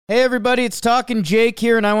Hey everybody, it's Talking Jake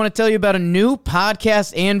here, and I want to tell you about a new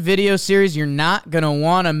podcast and video series you're not going to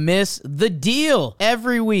want to miss. The Deal.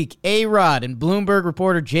 Every week, A-Rod and Bloomberg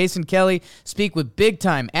reporter Jason Kelly speak with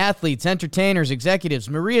big-time athletes, entertainers, executives,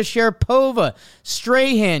 Maria Sharapova,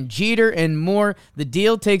 Strahan, Jeter, and more. The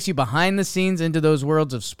Deal takes you behind the scenes into those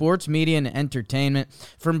worlds of sports, media, and entertainment.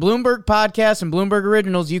 From Bloomberg Podcasts and Bloomberg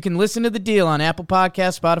Originals, you can listen to The Deal on Apple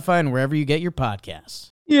Podcasts, Spotify, and wherever you get your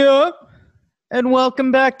podcasts. Yep. And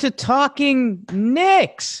welcome back to Talking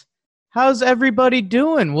Knicks. How's everybody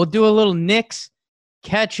doing? We'll do a little Knicks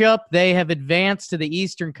catch up. They have advanced to the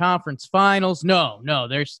Eastern Conference Finals. No,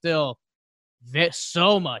 they're still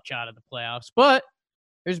so much out of the playoffs. But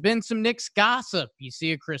there's been some Knicks gossip. You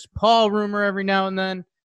see a Chris Paul rumor every now and then.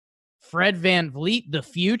 Fred VanVleet, the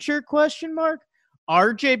future, question mark?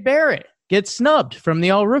 RJ Barrett gets snubbed from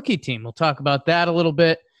the all-rookie team. We'll talk about that a little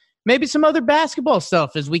bit. Maybe some other basketball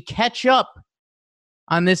stuff as we catch up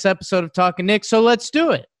on this episode of Talking Knicks. So let's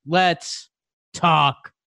do it. Let's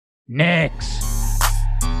talk Knicks.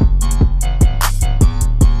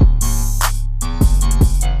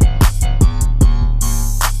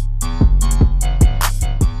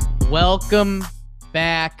 Welcome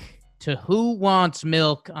back to Who Wants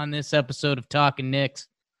Milk on this episode of Talking Knicks.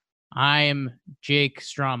 I am Jake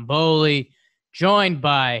Stromboli, joined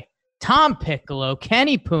by Tom Piccolo,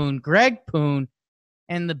 Kenny Poon, Greg Poon,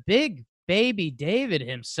 and the big baby David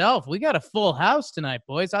himself. We got a full house tonight,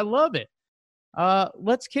 boys. I love it.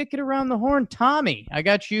 Let's kick it around the horn. Tommy, I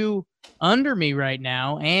got you under me right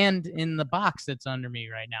now and in the box that's under me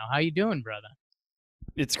right now. How you doing, brother?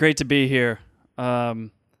 It's great to be here.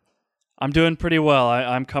 I'm doing pretty well.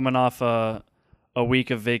 I'm coming off a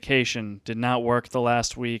week of vacation. Did not work the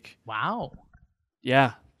last week. Wow.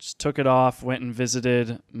 Yeah, just took it off. Went and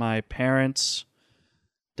visited my parents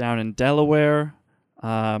down in Delaware.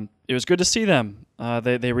 It was good to see them.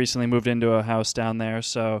 They recently moved into a house down there,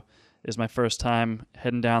 so it was my first time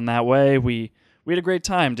heading down that way. We had a great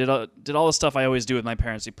time. Did all the stuff I always do with my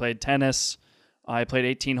parents. We played tennis. I played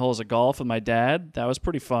 18 holes of golf with my dad. That was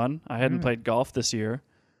pretty fun. I hadn't played golf this year.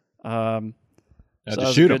 So that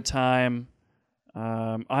was a good time.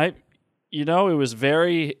 It was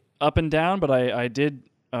very up and down, but I did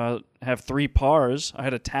have 3 pars. I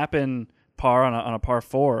had a tap-in par on a par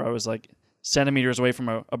 4. I was like centimeters away from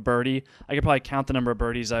a birdie. I could probably count the number of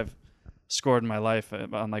birdies I've scored in my life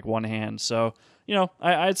on like one hand. So,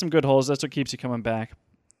 I had some good holes. That's what keeps you coming back.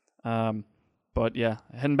 But yeah,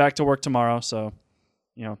 heading back to work tomorrow. So,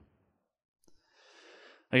 I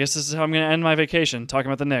guess this is how I'm going to end my vacation, talking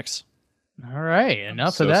about the Knicks. All right.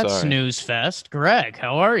 Enough of that snooze fest. Greg,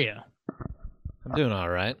 how are you? I'm doing all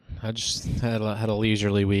right. I just had a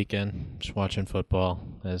leisurely weekend, just watching football.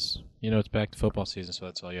 As it's back to football season, so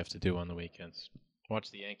that's all you have to do on the weekends. Watch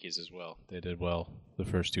the Yankees as well. They did well the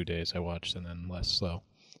first 2 days I watched, and then less slow,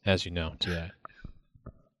 as you know, today.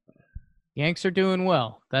 Yanks are doing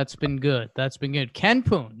well. That's been good. Ken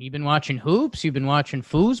Poon, you been watching hoops? You've been watching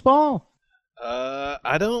foosball?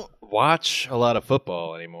 I don't watch a lot of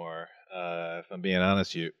football anymore, if I'm being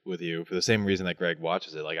honest with you, for the same reason that Greg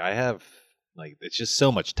watches it. Like, I have... it's just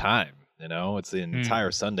so much time, It's the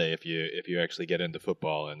entire Sunday if you actually get into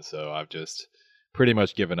football, and so I've just pretty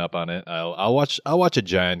much given up on it. I'll watch a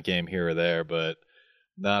Giant game here or there, but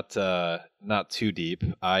not too deep.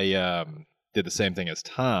 I did the same thing as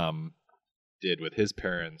Tom did with his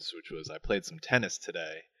parents, which was I played some tennis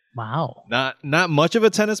today. Wow. Not much of a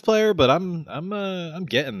tennis player, but I'm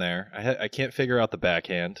getting there. I can't figure out the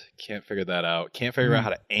backhand. Can't figure that out. Can't figure out how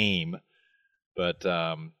to aim. But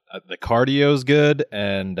the cardio's good,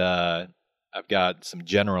 and I've got some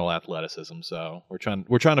general athleticism, so we're trying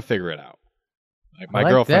to figure it out. My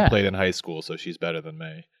girlfriend played in high school, so she's better than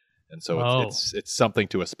me, and so it's something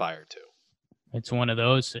to aspire to. It's one of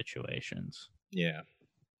those situations. Yeah.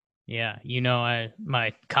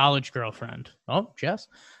 My college girlfriend, Jess,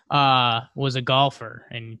 was a golfer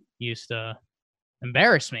and used to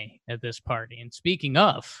embarrass me at this party. And speaking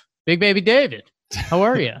of, Big Baby David, how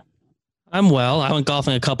are you? I'm well. I went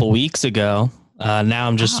golfing a couple weeks ago. Now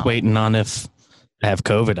I'm just waiting on if I have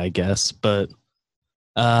COVID, I guess. But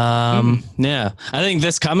yeah, I think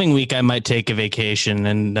this coming week I might take a vacation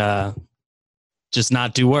and just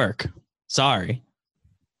not do work. Sorry.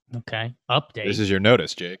 Okay. Update. This is your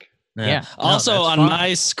notice, Jake. Yeah. Also on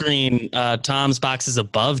my screen, Tom's box is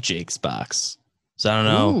above Jake's box. So I don't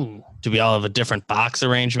know. Ooh. Do we all have a different box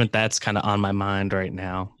arrangement? That's kind of on my mind right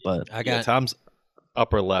now. But Tom's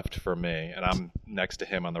upper left for me, and I'm next to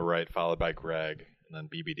him on the right, followed by Greg, and then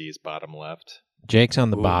BBD's bottom left. Jake's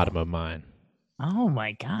on the bottom of mine. Oh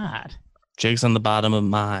my God. Jake's on the bottom of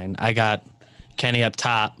mine. I got Kenny up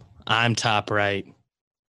top. I'm top right.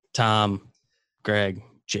 Tom, Greg,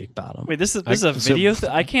 Jake Bottom. Wait, this is a video.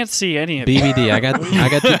 I can't see any of it. BBD, I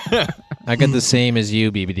got the same as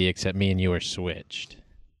you, BBD, except me and you are switched.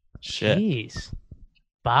 Shit. Jeez.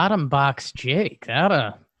 Bottom box Jake.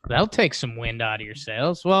 That'll take some wind out of your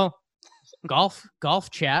sails. Well, golf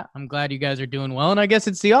chat. I'm glad you guys are doing well, and I guess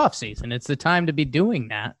it's the off season. It's the time to be doing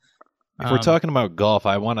that. If we're talking about golf,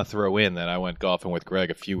 I want to throw in that I went golfing with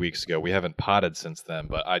Greg a few weeks ago. We haven't potted since then,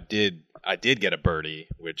 but I did get a birdie,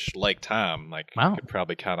 which, like Tom, I could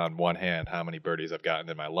probably count on one hand how many birdies I've gotten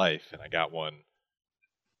in my life, and I got one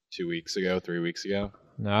 2 weeks ago, 3 weeks ago.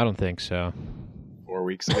 No, I don't think so. 4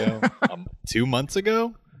 weeks ago, 2 months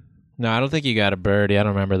ago. No, I don't think you got a birdie. I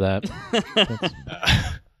don't remember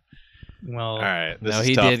that. Well, all right. This no, is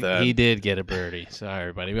he tough, did. then. He did get a birdie. Sorry,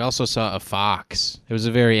 everybody. We also saw a fox. It was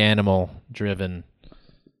a very animal-driven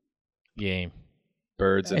game.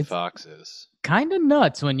 Birds and It's foxes. kind of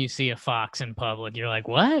nuts when you see a fox in public. You're like,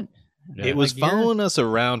 what? Yeah. It was Like, you're- following us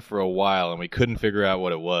around for a while, and we couldn't figure out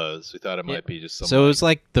what it was. We thought it might be just some. So it was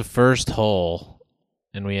like the first hole,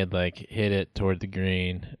 and we had hit it toward the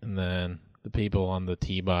green, and then the people on the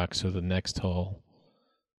tee box of the next hole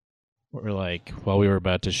were like, while we were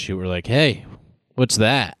about to shoot, we're like, "Hey, what's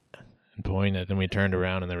that?" and pointed, and we turned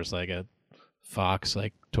around, and there was a fox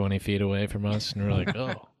 20 feet away from us, and we're like,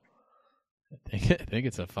 "Oh, I think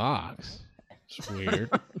it's a fox." It's weird.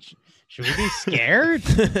 Should we be scared?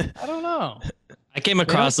 I don't know. I came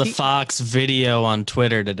across a keep- fox video on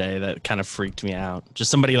Twitter today that kind of freaked me out.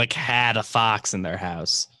 Just somebody had a fox in their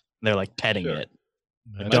house. They're petting Sure. it.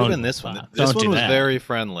 It might Don't- have been this one. don't This one do was that. very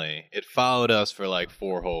friendly. It followed us for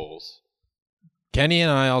 4 holes. Kenny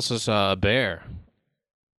and I also saw a bear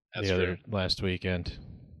That's the true. other last weekend.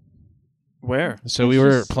 Where? So we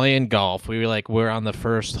were playing golf. We were we're on the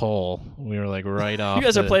first hole. We were right off. You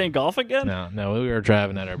guys are playing golf again? No, we were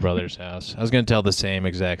driving at our brother's house. I was going to tell the same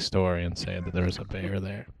exact story and say that there was a bear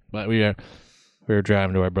there. But we were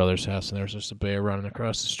driving to our brother's house, and there was just a bear running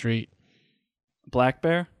across the street. Black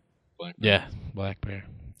bear? Yeah, black bear.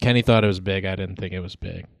 Kenny thought it was big. I didn't think it was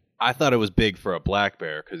big. I thought it was big for a black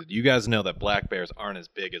bear because you guys know that black bears aren't as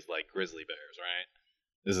big as grizzly bears, right?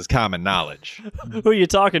 This is common knowledge. Who are you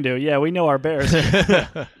talking to? Yeah, we know our bears.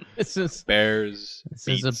 This is Bears.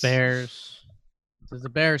 a beats.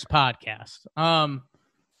 Bears podcast.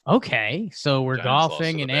 Okay, so we're Giants lost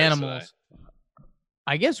golfing to and the Bears animals.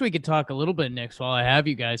 I guess we could talk a little bit, Nix, while I have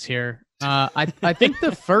you guys here. I think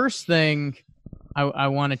the first thing I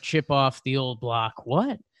want to chip off the old block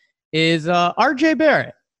is RJ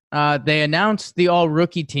Barrett. They announced the all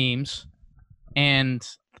rookie teams, and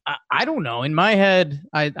I don't know. In my head,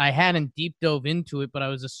 I hadn't deep dove into it, but I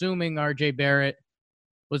was assuming RJ Barrett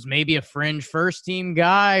was maybe a fringe first team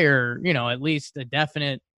guy, or at least a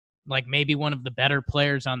definite, maybe one of the better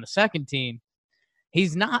players on the second team.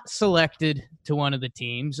 He's not selected to one of the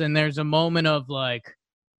teams, and there's a moment of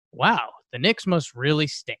wow, the Knicks must really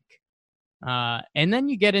stink. And then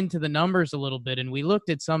you get into the numbers a little bit, and we looked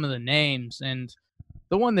at some of the names, and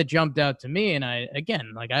the one that jumped out to me, and I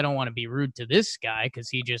don't want to be rude to this guy because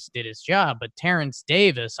he just did his job, but Terrence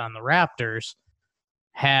Davis on the Raptors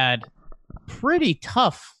had pretty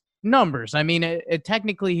tough numbers. I mean,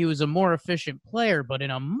 technically he was a more efficient player, but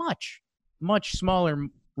in a much, much smaller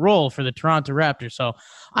role for the Toronto Raptors. So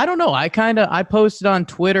I don't know. I posted on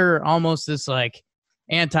Twitter almost this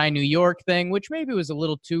anti-New York thing, which maybe was a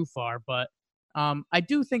little too far, but I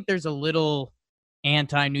do think there's a little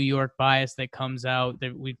anti-New York bias that comes out.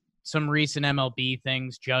 That some recent MLB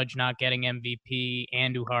things, Judge not getting MVP,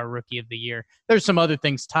 Andujar Rookie of the Year. There's some other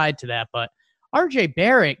things tied to that, but RJ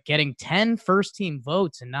Barrett getting 10 first-team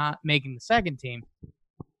votes and not making the second team,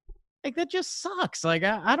 that just sucks. I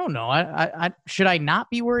don't know. I should I not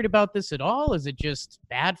be worried about this at all? Is it just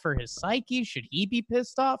bad for his psyche? Should he be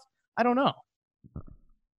pissed off? I don't know.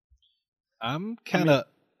 I'm kind of.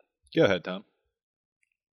 Go ahead, Tom.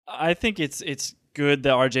 I think it's good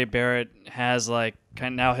that RJ Barrett has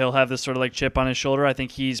now he'll have this sort of chip on his shoulder. I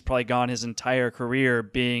think he's probably gone his entire career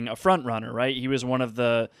being a front runner, right? He was one of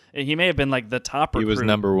he may have been the top recruit. He was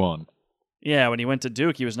number one. Yeah, when he went to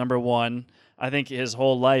Duke, he was number one. I think his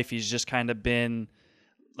whole life he's just kind of been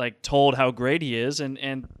told how great he is,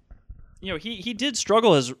 and he did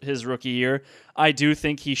struggle his rookie year. I do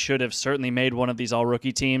think he should have certainly made one of these all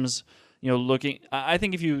rookie teams. I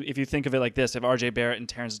think if you think of it like this, if RJ Barrett and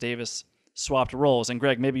Terrence Davis swapped roles, and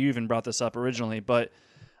Greg, maybe you even brought this up originally, but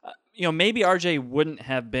maybe RJ wouldn't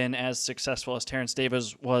have been as successful as Terrence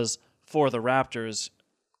Davis was for the Raptors.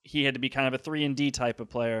 He had to be kind of a 3-and-D type of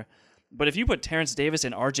player. But if you put Terrence Davis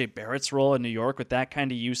in R.J. Barrett's role in New York with that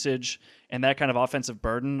kind of usage and that kind of offensive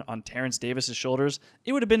burden on Terrence Davis's shoulders,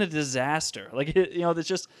 it would have been a disaster. Like,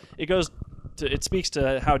 it speaks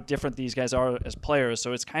to how different these guys are as players.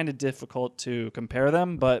 So it's kind of difficult to compare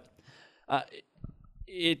them, but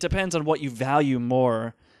it depends on what you value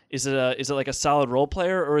more. Is it like a solid role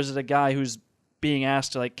player, or is it a guy who's being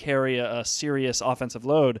asked to like carry a serious offensive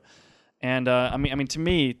load? And I mean, to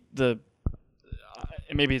me,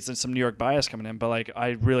 maybe it's some New York bias coming in, but like I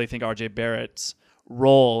really think R.J. Barrett's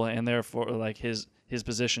role and therefore like his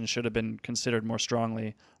position should have been considered more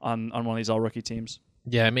strongly on one of these all rookie teams.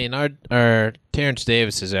 Yeah, I mean our Terrence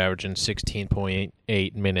Davis is averaging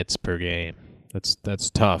 16.8 minutes per game. That's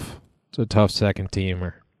tough. It's a tough second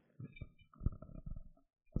teamer.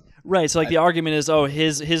 Right. So like the argument is,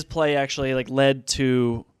 his play actually like led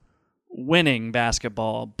to winning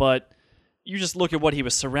basketball, but you just look at what he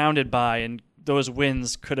was surrounded by, and those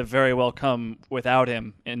wins could have very well come without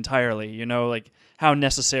him entirely. You know, like how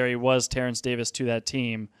necessary was Terrence Davis to that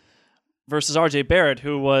team versus R.J. Barrett,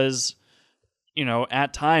 who was, you know,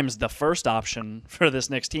 at times the first option for this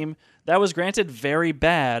Knicks team. That was granted very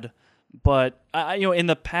bad, but in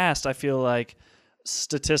the past I feel like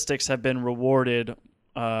statistics have been rewarded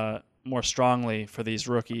more strongly for these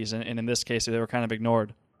rookies, and in this case they were kind of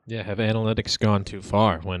ignored. Yeah, have analytics gone too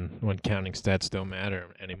far when counting stats don't matter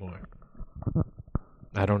anymore?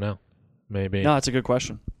 I don't know. Maybe. No, that's a good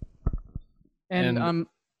question. And I'm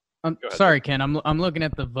sorry, Ken. I'm looking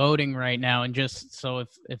at the voting right now, and just so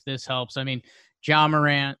if this helps, I mean, Ja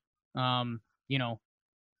Morant, 100%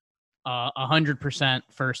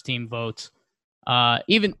 first team votes.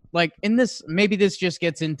 Even like in this, maybe this just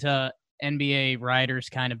gets into NBA writers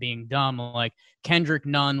kind of being dumb. Like Kendrick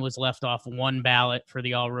Nunn was left off one ballot for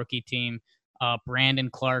the all rookie team.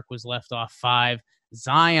 Brandon Clark was left off 5.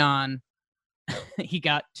 Zion, he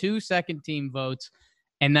got 2 second team votes,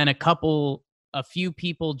 and then a few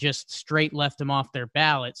people just straight left him off their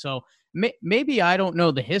ballot. So maybe I don't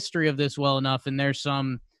know the history of this well enough, and there's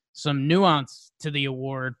some nuance to the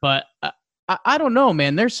award, but I don't know,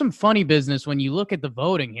 man. There's some funny business when you look at the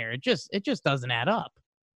voting here. It just doesn't add up.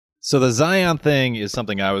 So the Zion thing is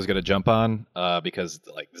something I was going to jump on because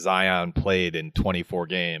like Zion played in 24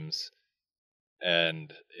 games,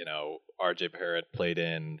 and R.J. Barrett played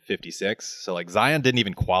in 56. So like Zion didn't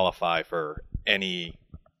even qualify for any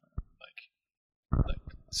like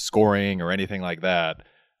scoring or anything like that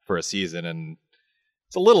for a season, and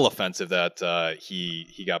it's a little offensive that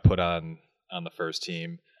he got put on the first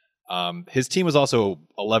team. His team was also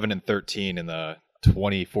 11-13 in the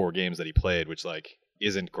 24 games that he played, which like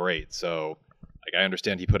isn't great. So like I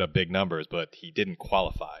understand he put up big numbers, but he didn't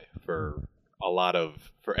qualify for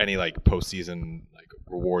any like postseason like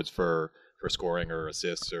rewards for scoring or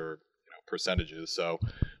assists or percentages. So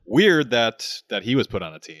weird that he was put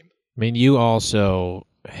on a team. I mean, you also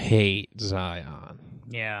hate Zion.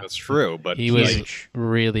 Yeah, that's true, but he was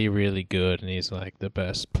really, really good, and he's like the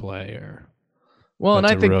best player. Well, and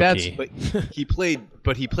I think rookie.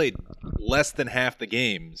 But he played less than half the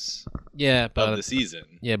games. Of the season.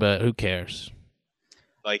 Yeah, but who cares?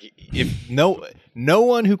 Like if no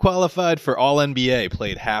one who qualified for All NBA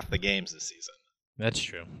played half the games this season. That's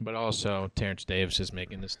true, but also Terrence Davis is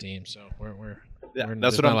making this team, so there's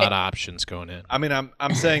that's not a lot of options going in. I mean,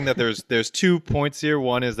 I'm saying that there's 2 points here.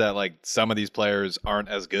 One is that like some of these players aren't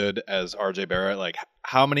as good as R.J. Barrett. Like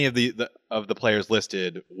how many of the players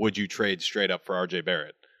listed would you trade straight up for R.J.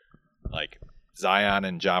 Barrett? Like Zion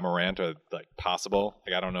and Ja Morant are like possible.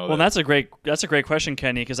 Like I don't know. Well, that's a great question,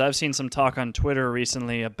 Kenny, because I've seen some talk on Twitter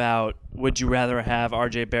recently about would you rather have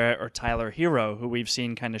R.J. Barrett or Tyler Hero, who we've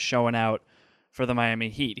seen kind of showing out for the Miami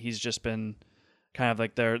Heat. He's just been kind of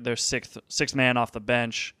like their sixth man off the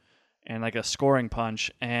bench and like a scoring punch.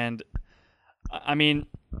 And I mean,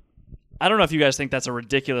 I don't know if you guys think that's a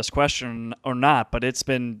ridiculous question or not, but it's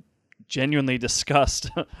been genuinely discussed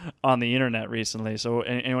on the internet recently. So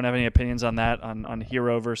anyone have any opinions on that, on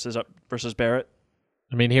Hero versus Barrett?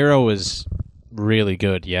 I mean, Hero was really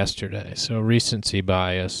good yesterday, so recency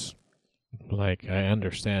bias, like I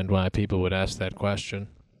understand why people would ask that question.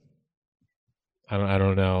 I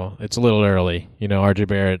don't know. It's a little early. R.J.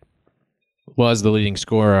 Barrett was the leading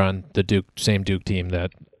scorer on the same Duke team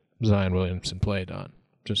that Zion Williamson played on,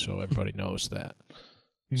 just so everybody knows that.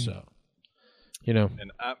 So,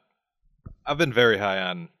 And I've been very high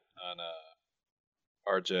on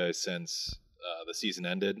RJ since the season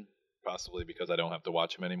ended, possibly because I don't have to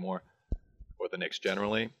watch him anymore, or the Knicks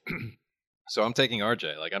generally. So I'm taking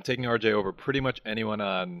RJ. Like I'm taking RJ over pretty much anyone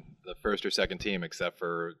on the first or second team except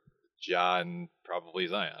for Ja and probably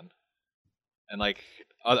Zion. And like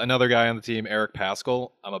another guy on the team, Eric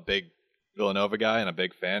Paschall, I'm a big Villanova guy and a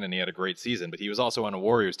big fan, and he had a great season. But he was also on a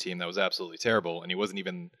Warriors team that was absolutely terrible, and he wasn't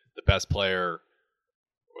even the best player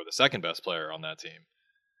or the second best player on that team.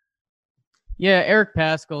 Yeah, Eric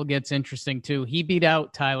Paschall gets interesting too. He beat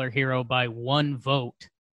out Tyler Hero by 1 vote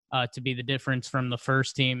to be the difference from the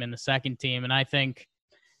first team and the second team. And I think,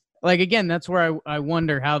 like, again, that's where I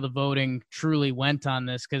wonder how the voting truly went on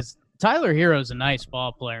this, because Tyler Hero's a nice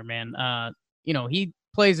ball player, man. He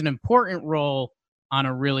plays an important role on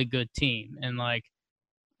a really good team. And, like,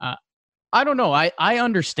 I don't know. I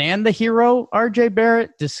understand the Hero RJ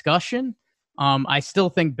Barrett discussion. I still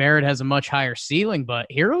think Barrett has a much higher ceiling, but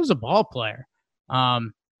Hero's a ball player.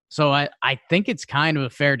 So I think it's kind of a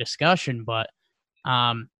fair discussion, but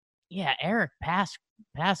yeah, Eric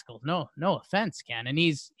Paschall, no offense, Ken, and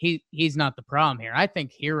he's not the problem here. I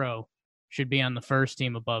think Hero should be on the first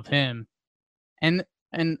team above him, and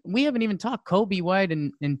we haven't even talked Kobe White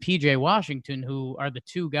and PJ Washington, who are the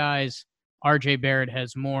two guys RJ Barrett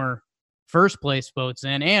has more first place votes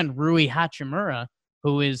in, and Rui Hachimura,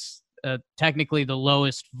 who is technically the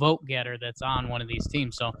lowest vote getter that's on one of these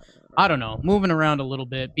teams. So I don't know. Moving around a little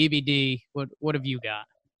bit, BBD, what have you got?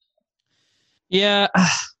 Yeah,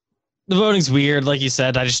 the voting's weird. Like you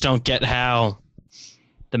said, I just don't get how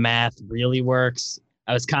the math really works.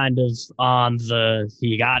 I was kind of on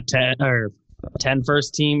he got 10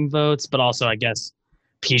 first team votes, but also I guess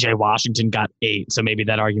PJ Washington got 8. So maybe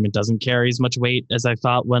that argument doesn't carry as much weight as I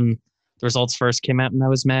thought when the results first came out and I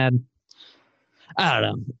was mad. I don't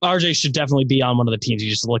know. RJ should definitely be on one of the teams. You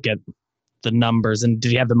just look at the numbers. And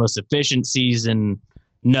did he have the most efficient season?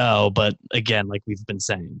 No. But again, like we've been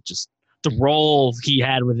saying, just the role he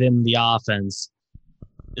had within the offense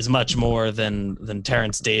is much more than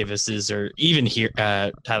Terrence Davis's or even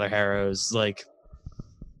Tyler Harrow's. Like,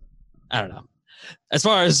 I don't know. As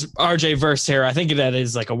far as RJ versus Harrow, I think that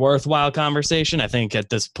is like a worthwhile conversation. I think at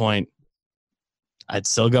this point, I'd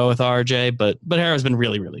still go with RJ, but Harrow's been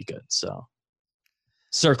really, really good. So.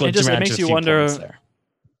 It just makes you wonder.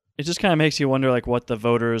 It just kind of makes you wonder, like, what the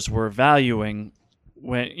voters were valuing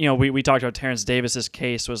when we talked about Terrence Davis's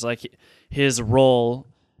case was like his role.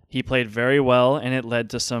 He played very well, and it led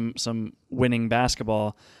to some winning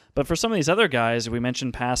basketball. But for some of these other guys, we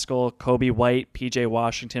mentioned Paschall, Kobe White, PJ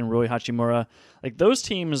Washington, Rui Hachimura. Like those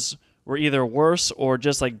teams were either worse or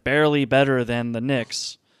just like barely better than the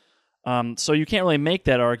Knicks. So you can't really make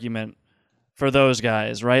that argument for those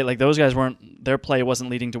guys, right? Like those guys their play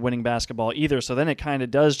wasn't leading to winning basketball either. So then it kind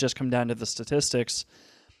of does just come down to the statistics.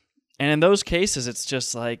 And in those cases, it's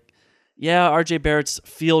just like, yeah, RJ Barrett's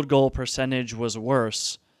field goal percentage was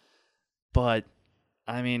worse. But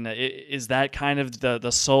I mean, is that kind of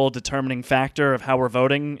the sole determining factor of how we're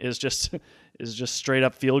voting is just straight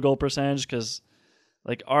up field goal percentage? Because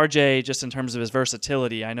like RJ, just in terms of his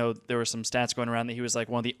versatility, I know there were some stats going around that he was like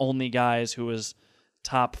one of the only guys who was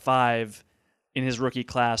top 5 in his rookie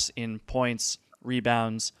class in points,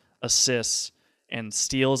 rebounds, assists, and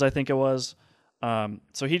steals, I think it was.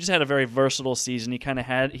 So he just had a very versatile season.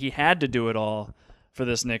 He had to do it all for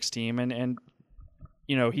this Knicks team, and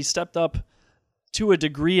he stepped up to a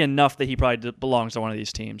degree enough that he probably belongs to one of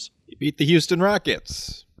these teams. He beat the Houston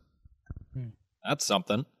Rockets. That's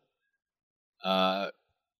something. The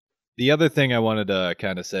other thing I wanted to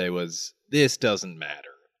kind of say was this doesn't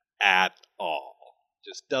matter at all.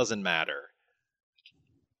 Just doesn't matter.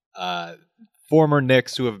 Former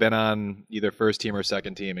Knicks who have been on either first team or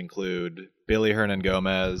second team include Billy Hernan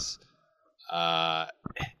Gomez,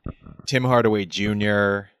 Tim Hardaway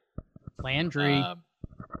Jr., Landry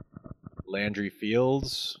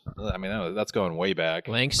Fields. I mean, that's going way back.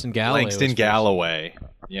 Langston Galloway.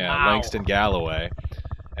 Yeah, wow. Langston Galloway.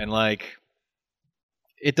 And, like,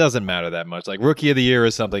 it doesn't matter that much. Like, Rookie of the Year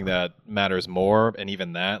is something that matters more. And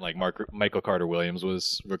even that, like, Michael Carter-Williams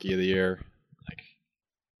was Rookie of the Year. Like,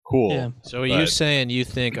 cool. Yeah. So are you saying you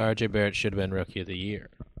think RJ Barrett should have been Rookie of the Year?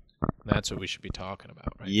 That's what we should be talking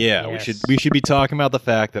about, right? Yeah, Yes. we should be talking about the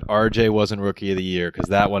fact that RJ wasn't Rookie of the Year because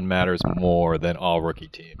that one matters more than all rookie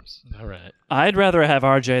teams. All right. I'd rather have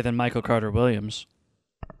RJ than Michael Carter-Williams.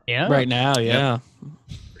 Yeah. Right now, yeah.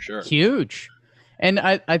 For sure. Huge. And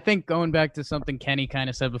I think going back to something Kenny kind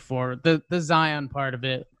of said before, the Zion part of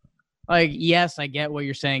it, like, yes, I get what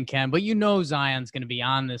you're saying, Ken, but Zion's going to be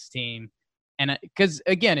on this team. And because,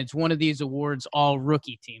 again, it's one of these awards all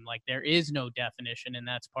rookie team. Like, there is no definition, and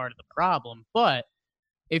that's part of the problem. But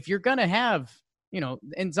if you're going to have,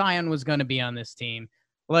 and Zion was going to be on this team,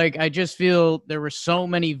 like, I just feel there were so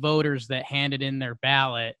many voters that handed in their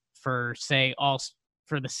ballot for, say,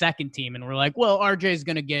 for the second team. And we're like, well, RJ's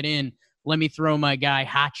going to get in. Let me throw my guy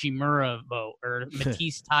Hachimura vote or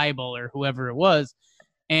Matisse Tybal or whoever it was.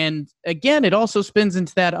 And again, it also spins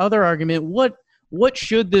into that other argument. What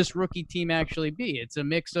should this rookie team actually be? It's a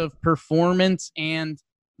mix of performance and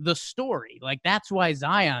the story. Like, that's why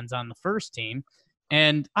Zion's on the first team.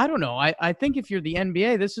 And I don't know. I think if you're the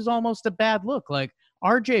NBA, this is almost a bad look. Like,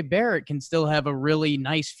 RJ Barrett can still have a really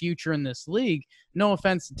nice future in this league. No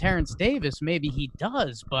offense to Terrence Davis, maybe he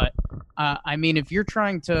does. But, I mean, if you're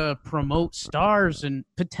trying to promote stars and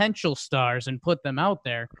potential stars and put them out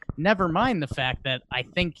there, never mind the fact that I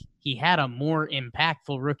think he had a more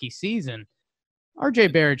impactful rookie season.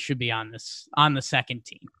 RJ Barrett should be on the second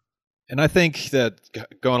team. And I think that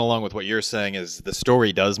going along with what you're saying is the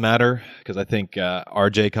story does matter, because I think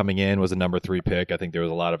RJ coming in was a number 3 pick. I think there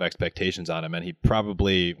was a lot of expectations on him, and he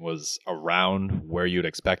probably was around where you'd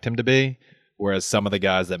expect him to be, whereas some of the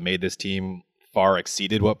guys that made this team far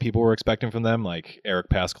exceeded what people were expecting from them, like Eric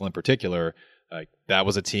Paschall in particular. Like, that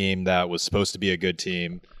was a team that was supposed to be a good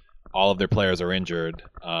team. All of their players are injured,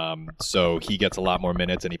 so he gets a lot more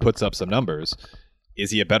minutes, and he puts up some numbers.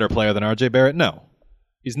 Is he a better player than RJ Barrett? No.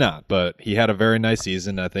 He's not, but he had a very nice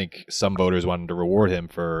season. I think some voters wanted to reward him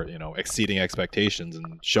for, exceeding expectations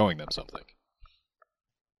and showing them something.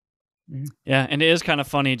 Yeah, and it is kind of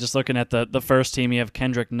funny just looking at the first team. You have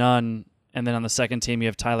Kendrick Nunn, and then on the second team you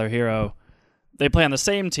have Tyler Hero. They play on the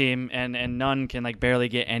same team, and Nunn can barely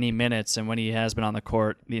get any minutes. And when he has been on the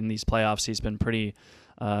court in these playoffs, he's been pretty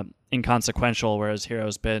inconsequential, whereas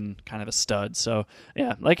Hero's been kind of a stud. So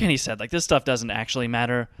yeah, like Kenny said, this stuff doesn't actually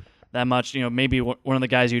matter that much. Maybe one of the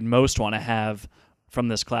guys you'd most want to have from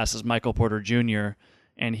this class is Michael Porter Jr.,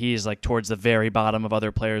 and he's towards the very bottom of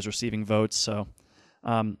other players receiving votes. So,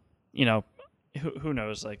 who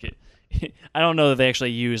knows? I don't know that they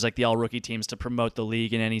actually use the all rookie teams to promote the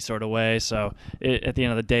league in any sort of way. So at the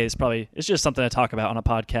end of the day, it's just something to talk about on a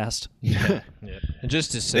podcast. Yeah. And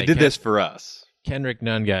just to say, they did this for us. Kendrick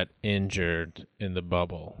Nunn got injured in the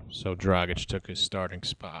bubble, so Dragic took his starting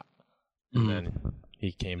spot, and then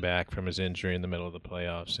he came back from his injury in the middle of the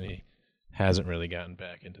playoffs, and he hasn't really gotten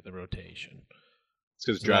back into the rotation. It's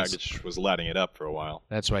because Dragic was letting it up for a while.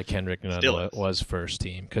 That's why Kendrick Nunn was first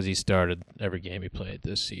team, because he started every game he played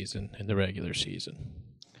this season in the regular season.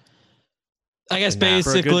 I guess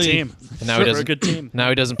basically, for a good team. And now for a good team. Now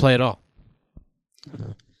he doesn't play at all.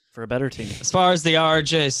 For a better team. As far as the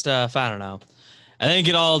RJ stuff, I don't know. I think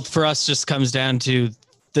it all for us just comes down to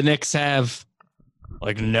the Knicks have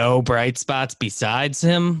no bright spots besides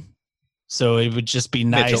him, so it would just be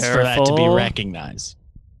nice for that to be recognized.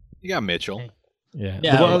 You got Mitchell. Yeah.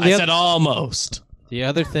 Well, I said almost. The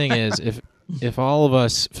other thing is if all of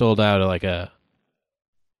us filled out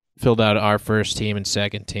our first team and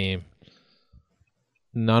second team,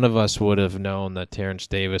 none of us would have known that Terrence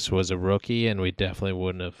Davis was a rookie, and we definitely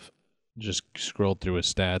wouldn't have just scrolled through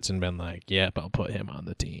his stats and been like, yep, I'll put him on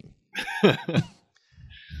the team.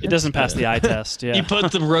 It doesn't pass the eye test. Yeah, you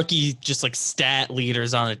put the rookie just stat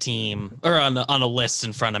leaders on a team or on a list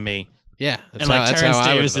in front of me. Yeah, and Terrence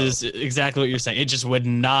Davis is exactly what you're saying. It just would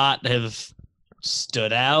not have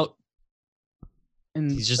stood out.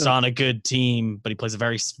 And he's just on a good team, but he plays a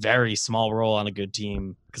very, very small role on a good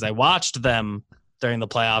team. Because I watched them during the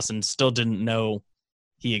playoffs and still didn't know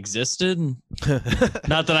he existed.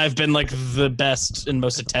 Not that I've been the best and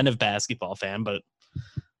most attentive basketball fan, but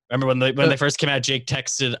remember when they first came out, Jake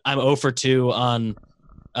texted, "I'm 0 for 2 on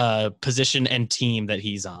position and team that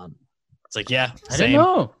he's on." It's yeah, I didn't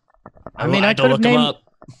know. I could have look him up.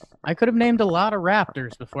 I could have named a lot of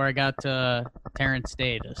Raptors before I got to Terrence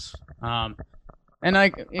Davis. And I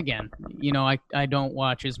don't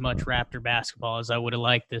watch as much Raptor basketball as I would have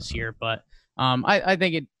liked this year, but I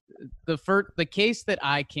think the case that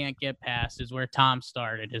I can't get past is where Tom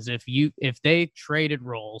started, is if they traded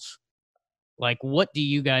roles, what do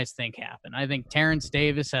you guys think happened? I think Terrence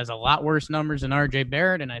Davis has a lot worse numbers than RJ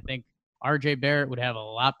Barrett, and I think RJ Barrett would have a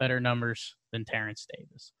lot better numbers than Terrence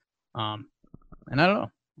Davis. And I don't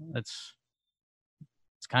know. It's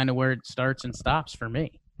kind of where it starts and stops for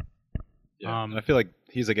me. Yeah, I feel like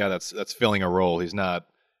he's a guy that's filling a role. He's not.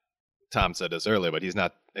 Tom said this earlier, but he's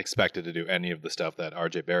not expected to do any of the stuff that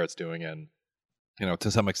RJ Barrett's doing, and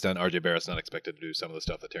to some extent, RJ Barrett's not expected to do some of the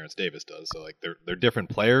stuff that Terrence Davis does. So they're different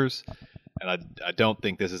players, and I don't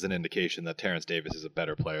think this is an indication that Terrence Davis is a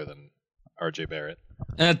better player than RJ Barrett.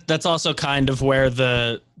 And that's also kind of where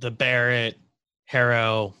the Barrett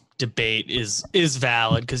Harrow debate is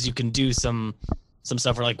valid, because you can do some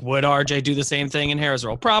stuff where would RJ do the same thing in Harrow's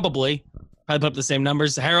role? Probably put up the same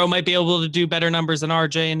numbers. Harrow might be able to do better numbers than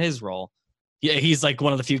RJ in his role. Yeah, he's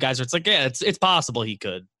one of the few guys where it's it's possible he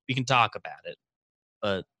could. We can talk about it,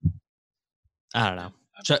 but I don't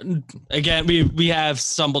know. Again, we have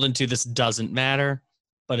stumbled into this doesn't matter,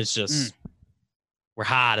 but it's just we're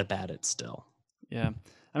hot about it still. Yeah.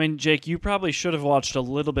 I mean, Jake, you probably should have watched a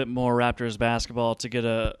little bit more Raptors basketball to get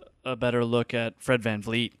a better look at Fred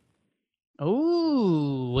VanVleet.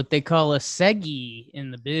 Oh, what they call a seggy in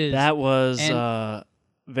the biz. That was And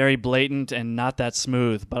very blatant and not that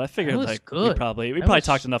smooth, but I figured was like good. we probably That was-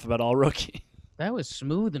 talked enough about all rookie. That was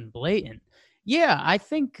smooth and blatant. Yeah, I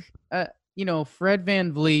think Fred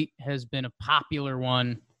VanVleet has been a popular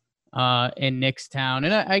one in Knicks Town,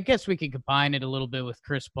 and I guess we could combine it a little bit with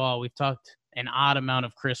Chris Paul. We've talked an odd amount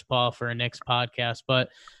of Chris Paul for a Knicks podcast, but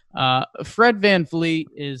Fred VanVleet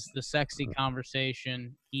is the sexy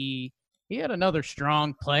conversation. He had another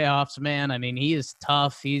strong playoffs, man. I mean, he is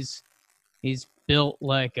tough. He's built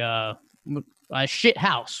like a shit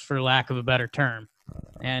house, for lack of a better term.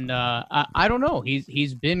 And I don't know.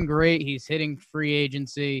 He's been great. He's hitting free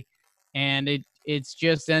agency, and it's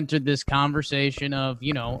just entered this conversation of,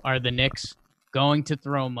 are the Knicks going to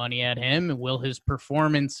throw money at him? Will his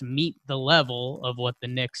performance meet the level of what the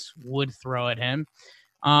Knicks would throw at him?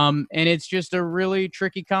 And it's just a really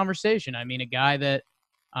tricky conversation. I mean, a guy that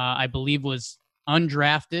I believe was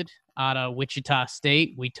undrafted out of Wichita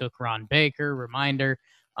State. We took Ron Baker, reminder.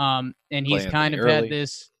 And he's kind of had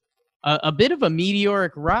this a bit of a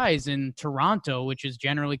meteoric rise in Toronto, which is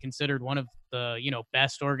generally considered one of the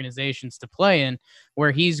best organizations to play in,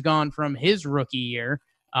 where he's gone from his rookie year,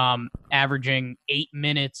 averaging 8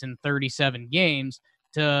 minutes in 37 games,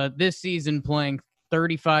 to this season playing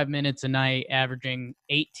 35 minutes a night, averaging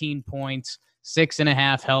 18 points,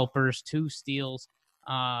 6.5 helpers, 2 steals.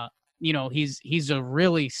 He's a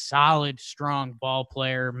really solid, strong ball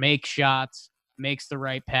player, makes shots, makes the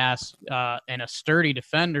right pass, and a sturdy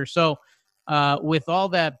defender. So with all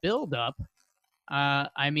that buildup,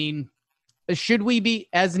 I mean, should we be,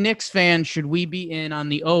 as Knicks fans, should we be in on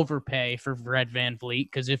the overpay for Fred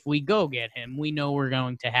VanVleet? Because if we go get him, we know we're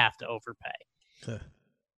going to have to overpay.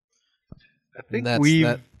 I think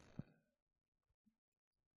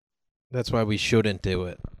that's why we shouldn't do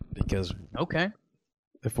it, because Okay.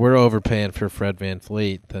 if we're overpaying for Fred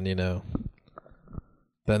VanVleet, then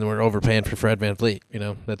then we're overpaying for Fred VanVleet.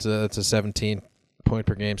 That's a 17 point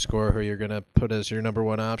per game scorer who you're gonna put as your number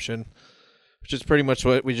one option, which is pretty much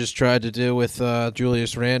what we just tried to do with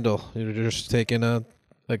Julius Randle. You're just taking a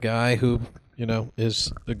guy who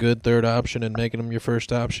is a good third option and making him your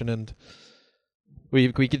first option, and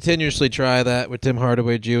we continuously try that with Tim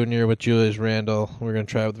Hardaway Jr., with Julius Randle. We're gonna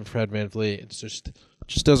try with Fred VanVleet. It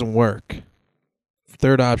just doesn't work.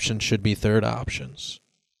 Third options should be third options.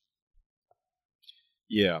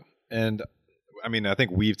 Yeah, and I mean, I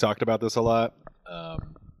think we've talked about this a lot.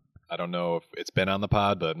 I don't know if it's been on the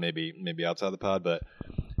pod, but maybe outside the pod. But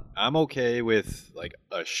I'm okay with like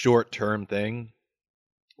a short-term thing,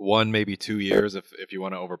 1 maybe 2 years. If you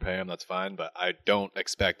want to overpay him, that's fine. But I don't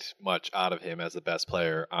expect much out of him as the best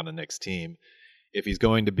player on the Knicks team. If he's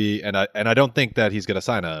going to be, and I don't think that he's going to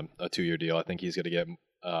sign a 2-year deal. I think he's going to get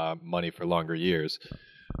money for longer years,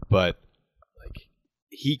 but like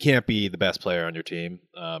he can't be the best player on your team.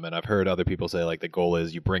 And I've heard other people say like the goal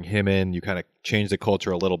is you bring him in, you kind of change the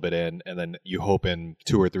culture a little bit in, and then you hope in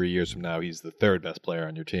 2 or 3 years from now he's the third best player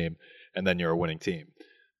on your team, and then you're a winning team.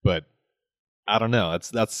 But I don't know.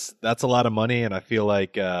 That's a lot of money, and I feel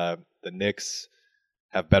like the Knicks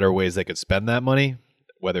have better ways they could spend that money,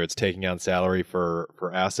 whether it's taking on salary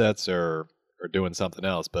for assets or doing something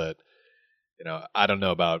else. But I don't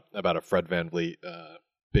know about a Fred VanVleet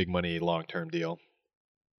big money long-term deal.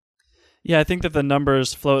 Yeah, I think that the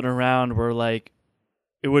numbers floating around were like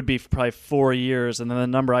it would be probably 4 years, and then the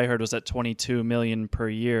number I heard was at $22 million per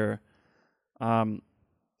year. And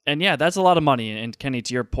yeah, that's a lot of money. And Kenny,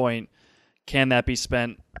 to your point, can that be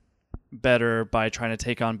spent better by trying to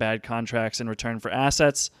take on bad contracts in return for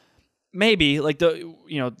assets? Maybe. Like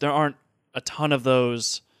there aren't a ton of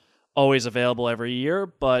those always available every year,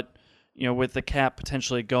 but with the cap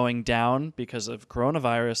potentially going down because of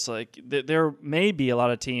coronavirus, like there may be a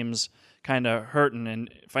lot of teams kind of hurting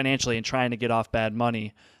and financially and trying to get off bad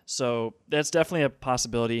money. So that's definitely a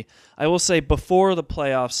possibility. I will say before the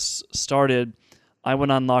playoffs started, I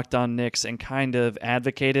went on Locked On Knicks and kind of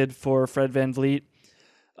advocated for Fred VanVleet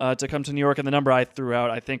to come to New York, and the number I threw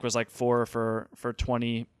out I think was like 4 for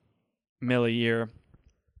 $20 million a year.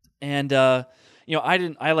 And I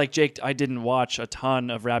like Jake, I didn't watch a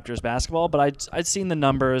ton of Raptors basketball, but I'd seen the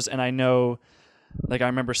numbers, and I know, like I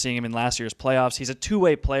remember seeing him in last year's playoffs. He's a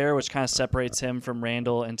two-way player, which kind of separates him from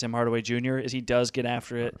Randle and Tim Hardaway Jr. is he does get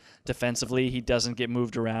after it defensively. He doesn't get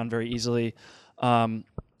moved around very easily.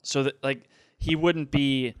 So that like he wouldn't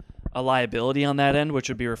be a liability on that end, which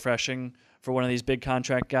would be refreshing for one of these big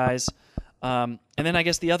contract guys. And then I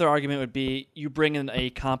guess the other argument would be you bring in a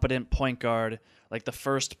competent point guard, like the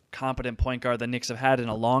first competent point guard the Knicks have had in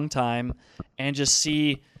a long time, and just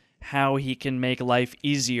see how he can make life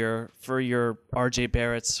easier for your R.J.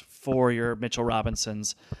 Barretts, for your Mitchell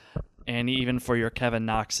Robinsons, and even for your Kevin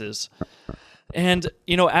Knoxes. And,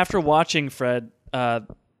 after watching Fred, especially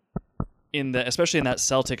in that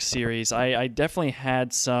Celtics series, I definitely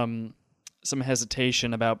had some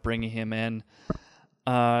hesitation about bringing him in.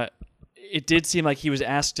 It did seem like he was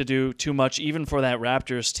asked to do too much, even for that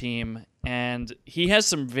Raptors team, and he has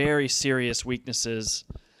some very serious weaknesses.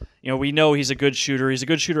 We know he's a good shooter. He's a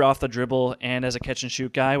good shooter off the dribble and as a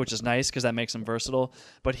catch-and-shoot guy, which is nice because that makes him versatile.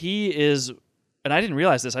 But he is, and I didn't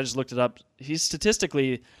realize this, I just looked it up, he's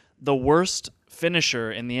statistically the worst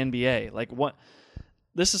finisher in the NBA.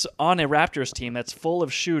 This is on a Raptors team that's full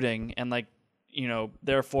of shooting and,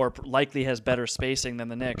 therefore likely has better spacing than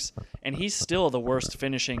the Knicks. And he's still the worst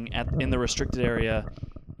finishing in the restricted area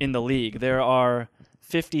in the league. There are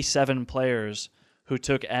 57 players who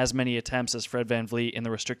took as many attempts as Fred VanVleet in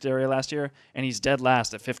the restricted area last year, and he's dead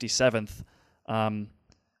last at 57th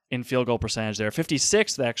in field goal percentage there.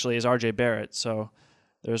 56th, actually, is R.J. Barrett, so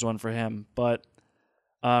there's one for him. But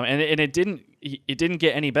and it didn't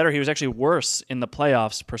get any better. He was actually worse in the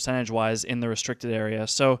playoffs percentage-wise in the restricted area.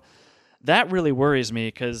 So that really worries me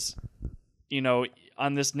because,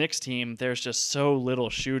 on this Knicks team, there's just so little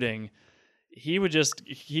shooting.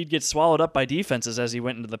 He'd get swallowed up by defenses as he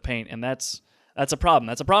went into the paint, and that's a problem.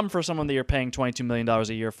 That's a problem for someone that you're paying $22 million a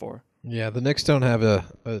year for. Yeah, the Knicks don't have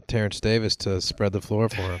a Terrence Davis to spread the floor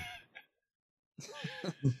for him.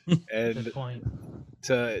 And Good point.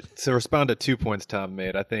 to respond to 2 points Tom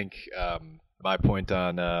made, I think my point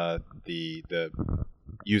on the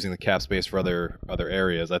using the cap space for other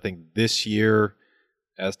areas, I think this year,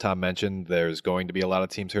 as Tom mentioned, there's going to be a lot of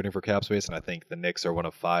teams hurting for cap space, and I think the Knicks are one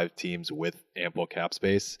of 5 teams with ample cap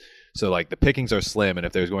space. So, the pickings are slim, and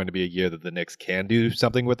if there's going to be a year that the Knicks can do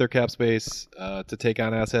something with their cap space to take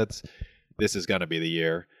on assets, this is going to be the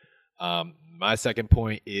year. My second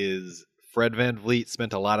point is Fred VanVleet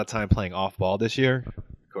spent a lot of time playing off ball this year.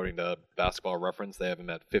 According to Basketball Reference, they have him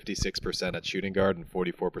at 56% at shooting guard and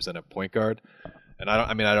 44% at point guard. And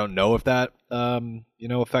I don't know if that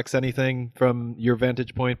affects anything from your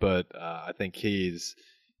vantage point, but I think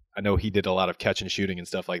I know he did a lot of catch and shooting and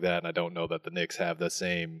stuff like that, and I don't know that the Knicks have the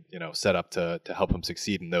same setup to help him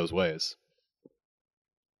succeed in those ways.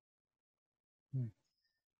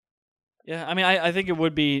 Yeah, I think it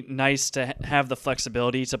would be nice to have the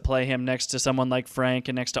flexibility to play him next to someone like Frank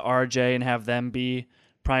and next to RJ and have them be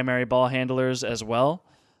primary ball handlers as well.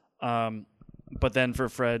 But then for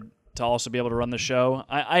Fred to also be able to run the show,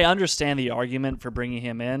 I understand the argument for bringing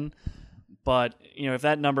him in, but if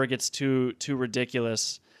that number gets too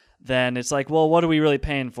ridiculous, then it's like, well, what are we really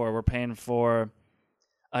paying for? We're paying for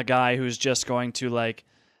a guy who's just going to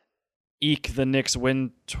eke the Knicks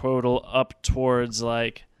win total up towards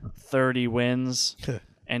 30 wins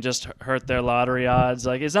and just hurt their lottery odds.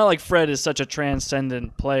 It's not like Fred is such a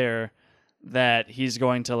transcendent player that he's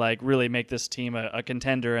going to really make this team a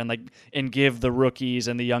contender and give the rookies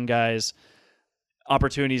and the young guys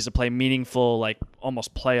opportunities to play meaningful,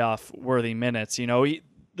 almost playoff worthy minutes.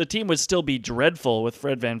 The team would still be dreadful with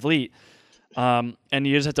Fred VanVleet. And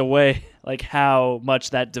you just have to weigh how much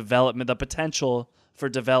that development, the potential for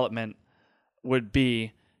development would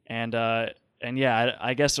be. And yeah,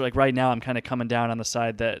 I guess right now I'm kind of coming down on the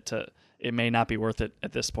side that it may not be worth it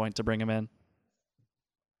at this point to bring him in.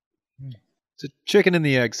 It's a chicken and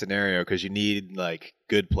the egg scenario because you need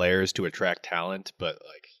good players to attract talent, but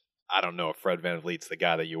I don't know if Fred VanVleet's the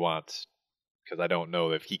guy that you want because I don't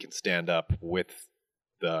know if he can stand up with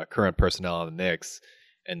the current personnel on the Knicks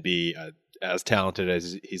and be as talented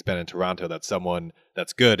as he's been in Toronto. That someone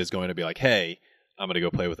that's good is going to be hey, I'm going to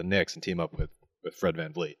go play with the Knicks and team up with Fred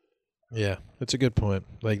VanVleet. Yeah, that's a good point.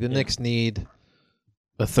 The Knicks need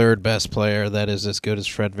a third best player that is as good as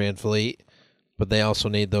Fred VanVleet, but they also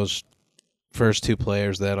need those first 2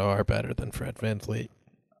 players that are better than Fred VanVleet,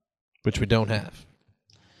 which we don't have.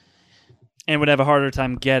 And would have a harder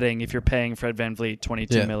time getting if you're paying Fred VanVleet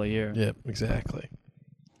 $22 million a year. Yeah, exactly.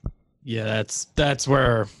 Yeah, that's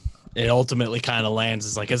where it ultimately kind of lands.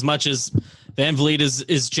 Is as much as VanVleet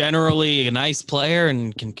is generally a nice player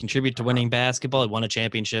and can contribute to winning basketball. He won a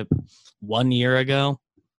championship 1 year ago.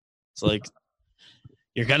 It's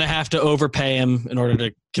you're gonna have to overpay him in order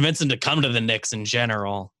to convince him to come to the Knicks in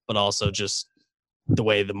general, but also just the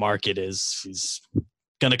way the market is. He's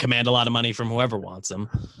gonna command a lot of money from whoever wants him.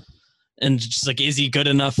 And just is he good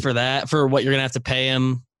enough for that? For what you're gonna have to pay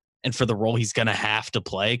him, and for the role he's gonna have to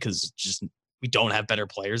play? Because we don't have better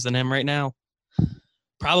players than him right now.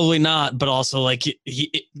 Probably not, but also like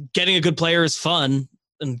getting a good player is fun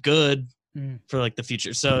and good for like the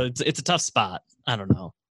future. So it's a tough spot. I don't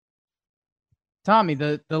know. Tommy,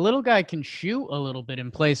 the little guy can shoot a little bit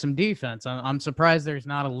and play some defense. I'm surprised there's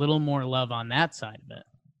not a little more love on that side of it.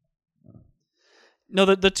 No,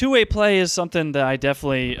 the two-way play is something that I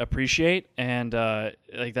definitely appreciate, and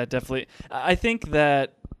like that definitely. I think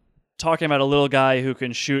that talking about a little guy who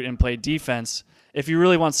can shoot and play defense, if you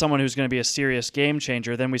really want someone who's going to be a serious game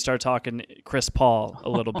changer, then we start talking Chris Paul a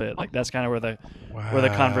little bit. Like that's kind of where the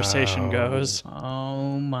conversation goes.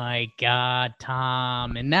 Oh my God,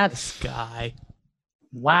 Tom, and that's guy.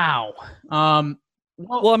 Wow.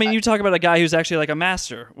 Well, I mean, you talk about a guy who's actually like a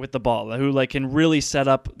master with the ball, who like can really set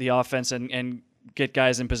up the offense and get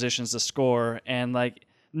guys in positions to score, and like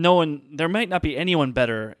there might not be anyone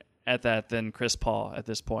better at that than Chris Paul at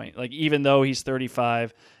this point. Like even though he's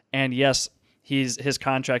 35, and yes, his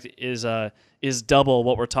contract is double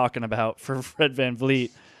what we're talking about for Fred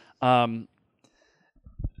VanVleet. I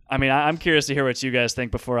mean, I'm curious to hear what you guys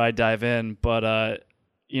think before I dive in, but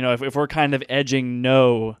if we're kind of edging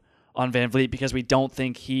no on VanVleet because we don't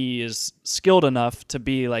think he is skilled enough to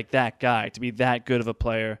be like that guy, to be that good of a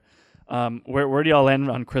player. Where do y'all end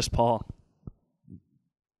on Chris Paul?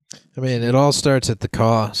 I mean, it all starts at the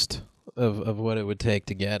cost of what it would take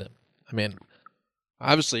to get him. I mean,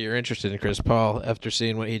 obviously you're interested in Chris Paul after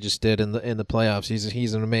seeing what he just did in the playoffs.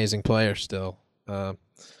 He's an amazing player still. But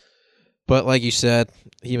like you said,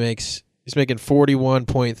 he's making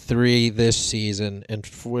 $41.3 this season, and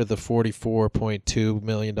with a $44.2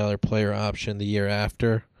 million player option the year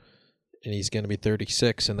after. And he's going to be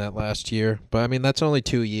 36 in that last year. But, I mean, that's only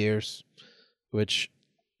 2 years, which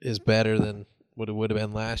is better than what it would have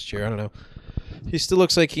been last year. I don't know. He still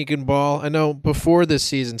looks like he can ball. I know before this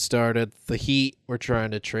season started, the Heat were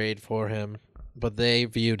trying to trade for him, but they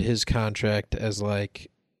viewed his contract as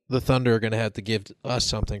like the Thunder are going to have to give us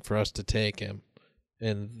something for us to take him.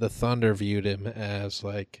 And the Thunder viewed him as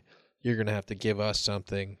like, you're going to have to give us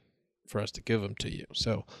something for us to give him to you.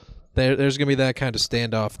 So there's going to be that kind of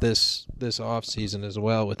standoff this offseason as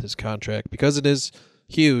well with his contract because it is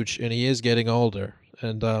huge and he is getting older.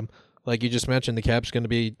 And like you just mentioned, the cap's going to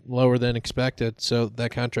be lower than expected, so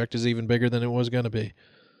that contract is even bigger than it was going to be.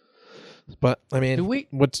 But, I mean,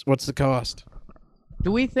 what's the cost?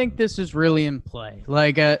 Do we think this is really in play?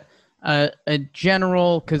 Like a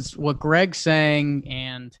general, because what Greg's saying,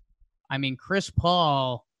 and, I mean, Chris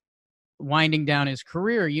Paul winding down his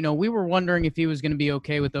career, we were wondering if he was going to be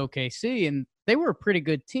okay with OKC, and they were a pretty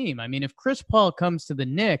good team. I mean, if Chris Paul comes to the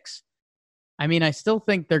Knicks, I mean, I still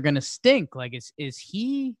think they're going to stink. Like, is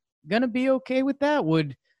he going to be okay with that?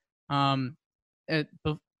 Would,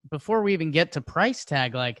 before we even get to price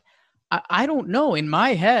tag, like, I don't know. In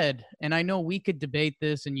my head, and I know we could debate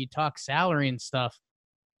this and you talk salary and stuff,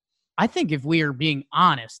 I think if we are being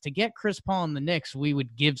honest, to get Chris Paul in the Knicks, we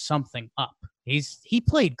would give something up. He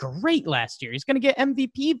played great last year. He's going to get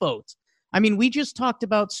MVP votes. I mean, we just talked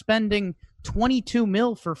about spending $22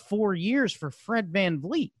 million for 4 years for Fred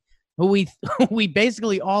VanVleet, who we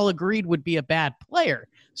basically all agreed would be a bad player.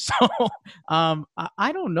 So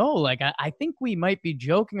I don't know. Like, I think we might be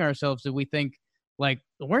joking ourselves if we think, like,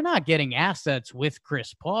 we're not getting assets with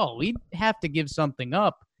Chris Paul. We'd have to give something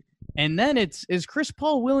up. And then is Chris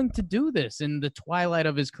Paul willing to do this in the twilight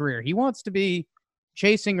of his career? He wants to be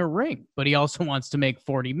chasing a ring, but he also wants to make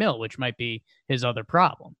 $40 million, which might be his other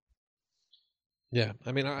problem. Yeah,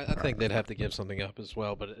 I mean, I think they'd have to give something up as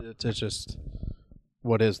well, but it's just,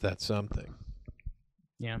 what is that something?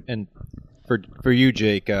 Yeah. And for you,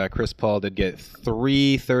 Jake, Chris Paul did get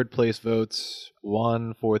 3 third-place votes,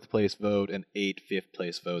 1 fourth-place vote, and 8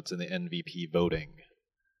 fifth-place votes in the MVP voting.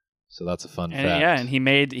 So that's a fun fact. Yeah, and he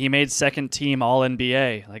made second team All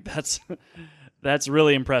NBA. Like that's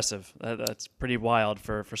really impressive. That's pretty wild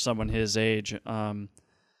for someone his age. And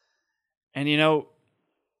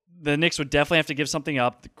the Knicks would definitely have to give something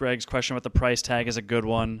up. Greg's question about the price tag is a good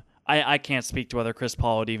one. I can't speak to whether Chris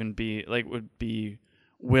Paul would even be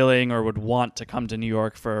willing or would want to come to New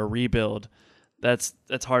York for a rebuild. That's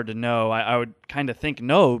hard to know. I would kind of think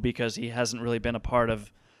no, because he hasn't really been a part of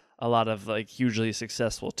a lot of like hugely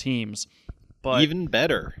successful teams. But even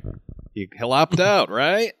better, he'll opt out,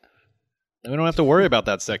 right? Then we don't have to worry about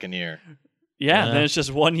that second year. Yeah, then it's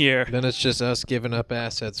just 1 year. Then it's just us giving up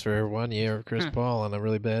assets for 1 year of Chris Paul on a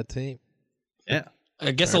really bad team. Yeah.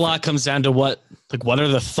 I guess a lot comes down to what are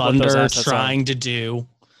the Thunder trying to do?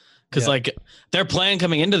 Because their plan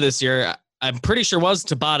coming into this year, I'm pretty sure was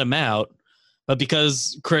to bottom out, but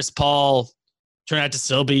because Chris Paul turned out to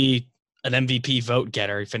still be an MVP vote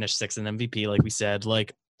getter, he finished 6th in MVP, like we said,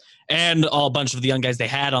 and a bunch of the young guys they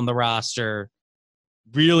had on the roster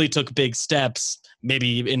really took big steps,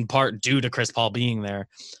 maybe in part due to Chris Paul being there.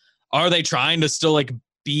 Are they trying to still like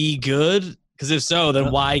be good? Because if so,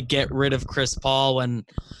 then why get rid of Chris Paul when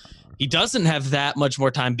he doesn't have that much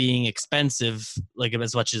more time being expensive, like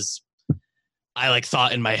as much as I like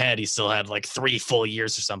thought in my head he still had like 3 full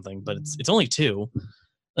years or something, but it's only 2.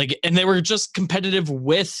 Like, and they were just competitive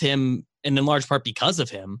with him and in large part because of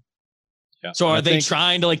him. Yeah. So are they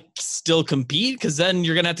trying to like still compete? Because then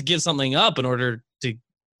you're gonna have to give something up in order to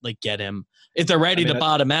like get him. If they're ready to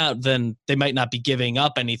bottom out, then they might not be giving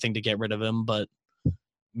up anything to get rid of him, but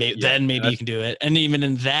then maybe you can do it. And even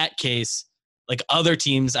in that case, like other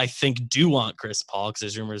teams, I think do want Chris Paul because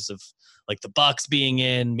there's rumors of like the Bucks being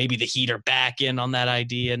in, maybe the Heat are back in on that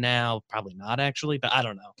idea now. Probably not actually, but I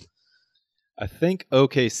don't know. I think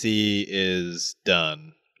OKC is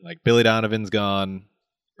done. Like Billy Donovan's gone,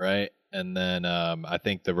 right? And then I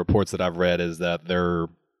think the reports that I've read is that they're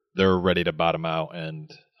ready to bottom out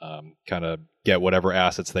and kind of get whatever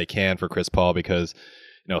assets they can for Chris Paul because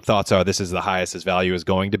thoughts are this is the highest his value is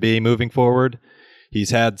going to be moving forward.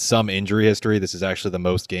 He's had some injury history. This is actually the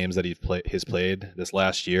most games that he's played this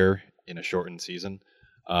last year in a shortened season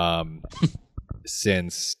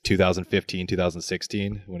since 2015,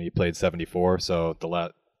 2016 when he played 74. So the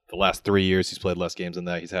last 3 years he's played less games than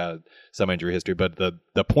that. He's had some injury history. But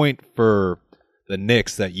the point for the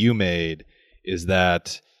Knicks that you made is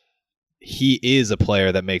that he is a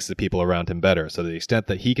player that makes the people around him better. So to the extent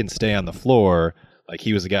that he can stay on the floor, like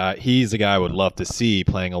he's a guy I would love to see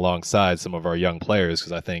playing alongside some of our young players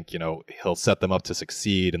because I think, he'll set them up to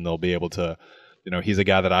succeed and they'll be able to, he's a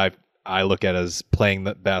guy that I look at as playing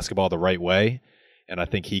the basketball the right way. And I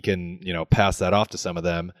think he can, pass that off to some of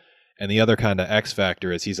them. And the other kind of X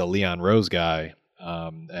factor is he's a Leon Rose guy.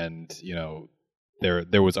 And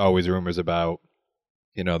there was always rumors about,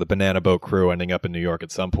 the Banana Boat crew ending up in New York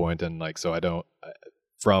at some point. And like, so I don't,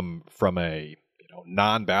 from a,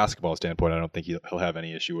 non-basketball standpoint, I don't think he'll have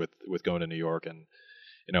any issue with going to New York. And,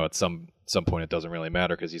 at some point it doesn't really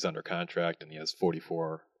matter because he's under contract and he has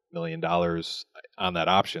 $44 million on that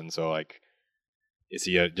option. So like, is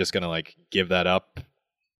he just going to like give that up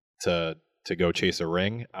to go chase a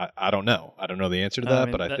ring? I don't know. I don't know the answer to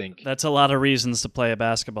that, but I think that's a lot of reasons to play a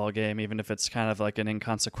basketball game, even if it's kind of like an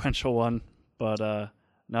inconsequential one. But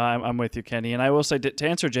no, I'm with you, Kenny. And I will say to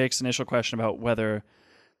answer Jake's initial question about whether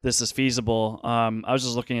this is feasible, I was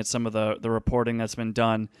just looking at some of the reporting that's been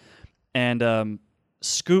done. And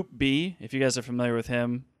Scoop B, if you guys are familiar with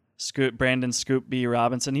him, Brandon Scoop B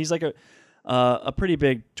Robinson, he's like a pretty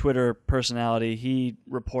big Twitter personality. He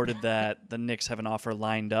reported that the Knicks have an offer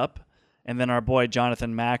lined up. And then our boy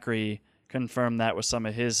Jonathan Macri confirmed that with some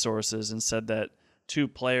of his sources and said that 2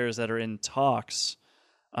 players that are in talks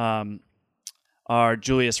are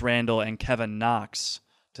Julius Randle and Kevin Knox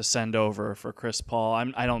to send over for Chris Paul.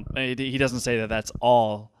 He doesn't say that that's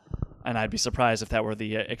all, and I'd be surprised if that were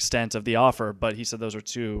the extent of the offer, but he said those are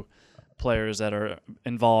 2 players that are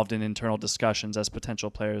involved in internal discussions as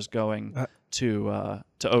potential players going to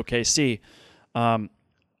OKC.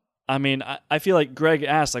 I feel like Greg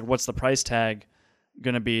asked, like, what's the price tag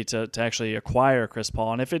going to be to actually acquire Chris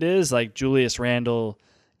Paul? And if it is like Julius Randle,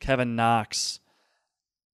 Kevin Knox,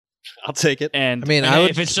 I'll take it. And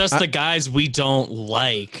if it's just the guys we don't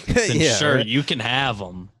like, then sure, right? You can have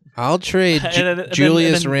them. I'll trade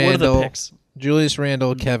Julius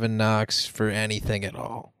Randle, Kevin Knox for anything at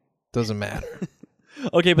all. Doesn't matter.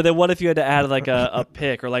 Okay, but then what if you had to add like a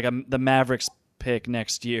pick or like the Mavericks pick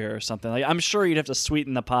next year or something? Like I'm sure you'd have to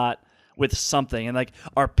sweeten the pot with something. And like,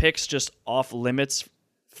 are picks just off limits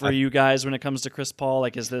for you guys when it comes to Chris Paul?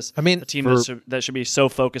 Like, is this a team that should be so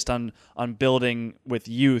focused on building with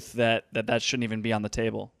youth that shouldn't even be on the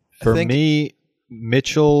table? For me,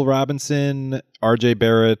 Mitchell Robinson, RJ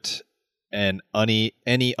Barrett, and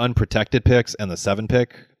any unprotected picks and the 7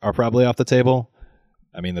 pick are probably off the table.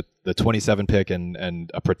 I mean, the 27 pick and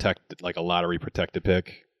a lottery protected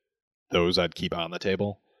pick, those I'd keep on the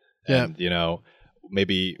table. Yeah. And,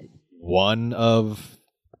 maybe one of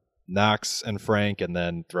Knox and Frank, and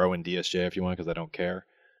then throw in DSJ if you want, because I don't care.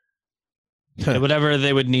 Whatever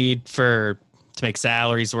they would need to make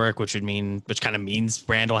salaries work, which kind of means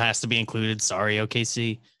Randall has to be included. Sorry,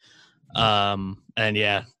 OKC. And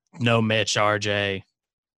yeah, no Mitch, RJ.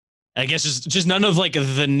 I guess just none of like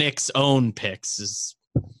the Knicks' own picks is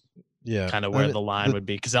kind of where the line would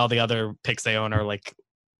be, because all the other picks they own are like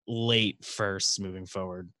late firsts moving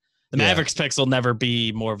forward. The Mavericks picks will never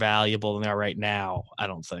be more valuable than they are right now, I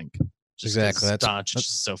don't think. Exactly. Doncic is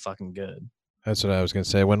so fucking good. That's what I was going to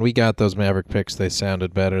say. When we got those Maverick picks, they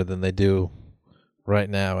sounded better than they do right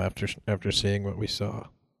now after seeing what we saw.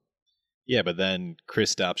 Yeah, but then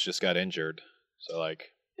Kristaps just got injured. So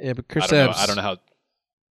like, Yeah, but I don't know how.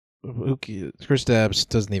 Kristaps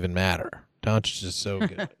doesn't even matter. Doncic is so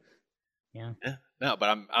good. Yeah. No,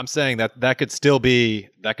 but I'm saying that could still be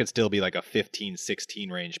like a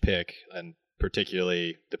 15-16 range pick, and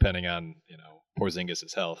particularly depending on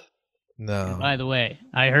Porzingis' health. No. By the way,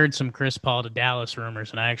 I heard some Chris Paul to Dallas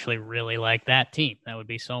rumors, and I actually really like that team. That would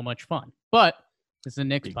be so much fun. But it's a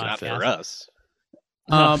Knicks podcast. Not for us.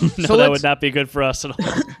 No, so that would not be good for us at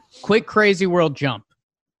all. Quick crazy world jump.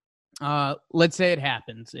 Let's say it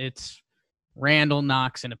happens. It's Randall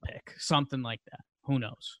Knox in a pick, something like that. Who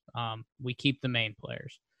knows? We keep the main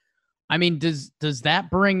players. I mean, does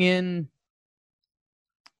that bring in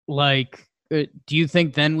like? Do you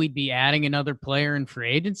think then we'd be adding another player in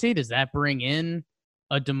free agency? Does that bring in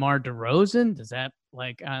a DeMar DeRozan? Does that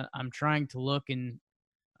I'm trying to look and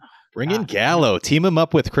bring in Gallo, team him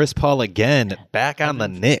up with Chris Paul again, back on the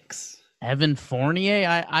Knicks. Evan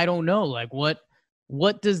Fournier? I don't know. Like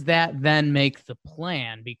what does that then make the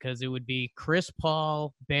plan? Because it would be Chris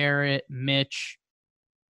Paul, Barrett, Mitch,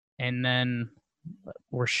 and then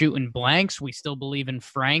we're shooting blanks. We still believe in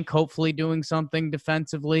Frank hopefully doing something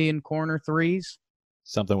defensively in corner threes.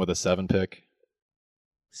 Something with a 7 pick.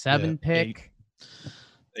 7 pick.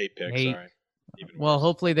 8 pick, 8. sorry. Well,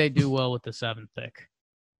 hopefully they do well with the 7th pick.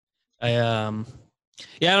 I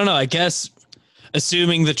don't know. I guess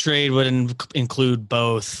assuming the trade would include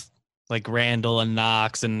both like Randall and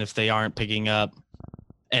Knox, and if they aren't picking up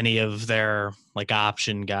any of their like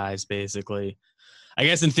option guys, basically, I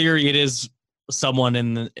guess in theory it is someone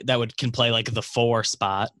that can play like the 4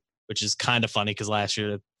 spot, which is kind of funny because last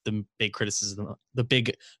year the big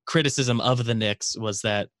criticism of the Knicks was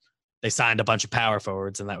that they signed a bunch of power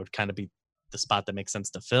forwards, and that would kind of be the spot that makes sense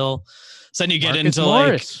to fill. So then you get into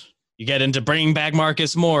Morris. You get into bringing back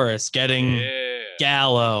Marcus Morris, getting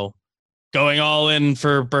Gallo, going all in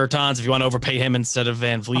for Bertans if you want to overpay him instead of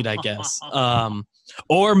Van Vliet, I guess.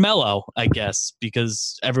 Or Melo, I guess,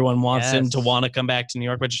 because everyone wants him to want to come back to New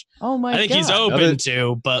York, which I think he's open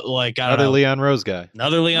to, but like, I don't know.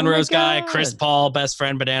 Another Leon Rose guy. Chris Paul, best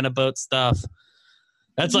friend, banana boat stuff.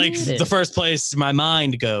 That's like the first place my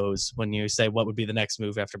mind goes when you say what would be the next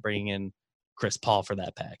move after bringing in Chris Paul for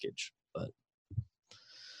that package. But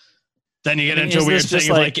then you get into a weird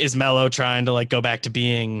thing of like, is Melo trying to like go back to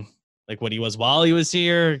being like what he was while he was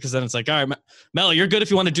here? Because then it's like, all right, Melo, you're good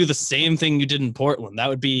if you want to do the same thing you did in Portland. That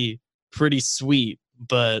would be pretty sweet.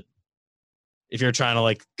 But if you're trying to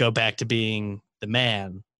like go back to being the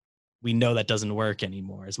man, we know that doesn't work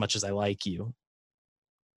anymore as much as I like you.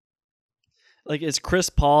 Like, is Chris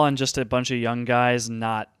Paul and just a bunch of young guys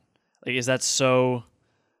not like, is that so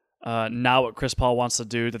not what Chris Paul wants to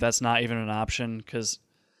do that's not even an option? Because,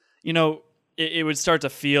 it would start to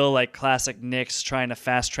feel like classic Knicks trying to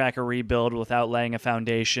fast track a rebuild without laying a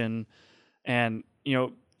foundation. And,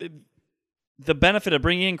 the benefit of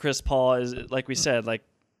bringing in Chris Paul is, like we said, like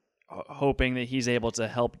hoping that he's able to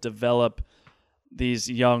help develop these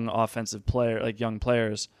young young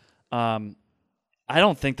players. I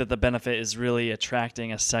don't think that the benefit is really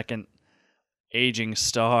attracting a second aging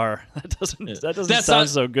star. That doesn't sound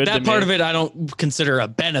so good to me. That part of it I don't consider a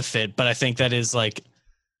benefit, but I think that is like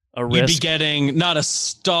a risk. You'd be getting not a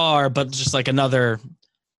star, but just like another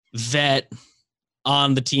vet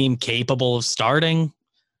on the team capable of starting.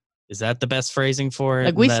 Is that the best phrasing for it?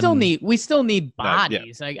 Like we still need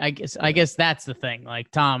bodies. No, yeah. I guess that's the thing. Like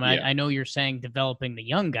Tom, yeah. I know you're saying developing the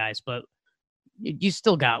young guys, but you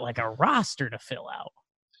still got like a roster to fill out.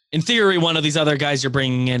 In theory, one of these other guys you're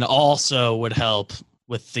bringing in also would help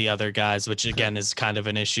with the other guys, which again is kind of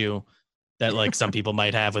an issue that like some people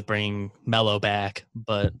might have with bringing Melo back,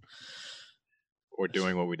 but or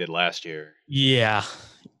doing what we did last year. Yeah,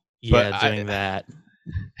 doing that.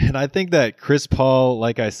 And I think that Chris Paul,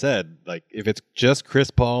 like I said, like if it's just Chris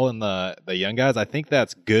Paul and the young guys, I think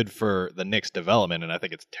that's good for the Knicks' development, and I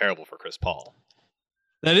think it's terrible for Chris Paul.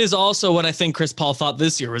 That is also what I think Chris Paul thought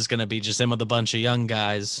this year was going to be, just him with a bunch of young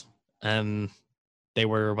guys, and they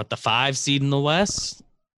were the 5 seed in the West.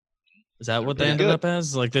 Is that what they ended up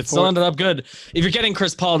as? Like, it still ended up good. If you're getting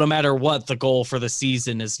Chris Paul, no matter what, the goal for the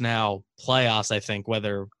season is now playoffs, I think,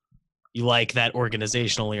 whether you like that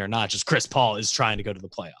organizationally or not. Just Chris Paul is trying to go to the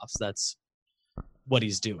playoffs. That's what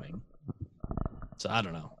he's doing. So, I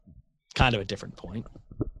don't know. Kind of a different point.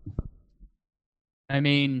 I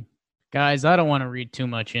mean, guys, I don't want to read too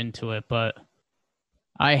much into it, but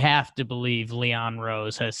I have to believe Leon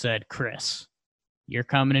Rose has said, Chris, you're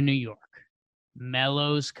coming to New York.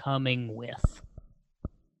 Melo's coming with.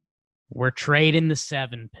 We're trading the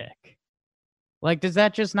 7 pick. Like, does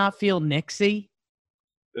that just not feel Knicksy?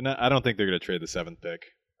 I don't think they're going to trade the 7th pick.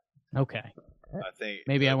 Okay. I think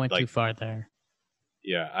maybe I went too far there.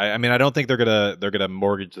 Yeah, I mean, I don't think they're gonna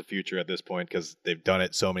mortgage the future at this point because they've done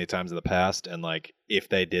it so many times in the past, and like if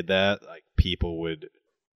they did that, like people would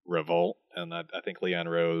revolt. And I think Leon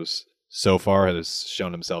Rose so far has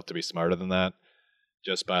shown himself to be smarter than that.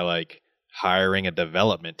 Just by like hiring a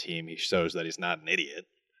development team, he shows that he's not an idiot.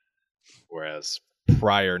 Whereas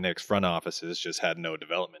prior Knicks front offices just had no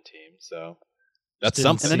development team, so that's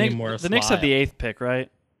something. And the Knicks have the 8th pick, right?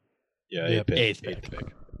 Yeah, yep. 8th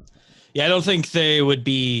pick. Yeah, I don't think they would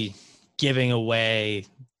be giving away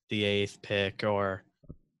the 8th pick or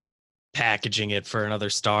packaging it for another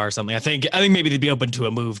star or something. I think maybe they'd be open to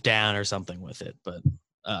a move down or something with it, but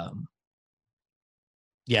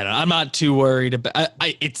yeah, no, I'm not too worried about.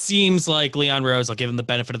 It seems like Leon Rose, I'll give him the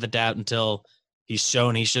benefit of the doubt until he's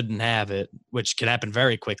shown he shouldn't have it, which can happen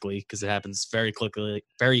very quickly because it happens very quickly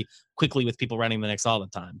with people running the Knicks all the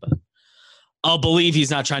time. But I'll believe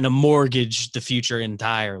he's not trying to mortgage the future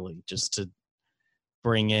entirely just to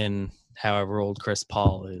bring in however old Chris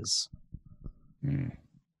Paul is.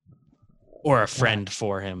 Or a friend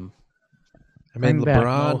for him. I mean,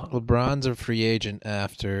 LeBron's a free agent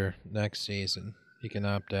after next season. He can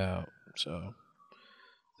opt out. So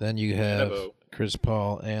then you have Chris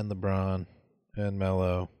Paul and LeBron and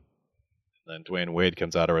Melo. Then Dwayne Wade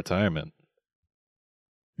comes out of retirement.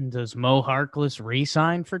 Does Mo Harkless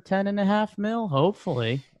re-sign for $10.5 million?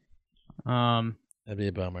 Hopefully. That'd be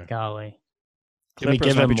a bummer. Golly. Can we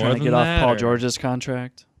give him trying to get off Paul George's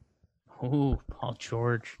contract? Ooh, Paul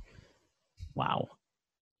George. Wow.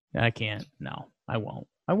 I can't. No, I won't.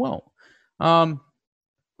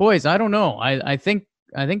 Boys, I don't know. I think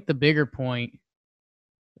the bigger point,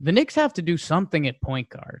 the Knicks have to do something at point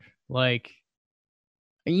guard. Like,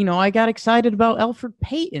 I got excited about Elfrid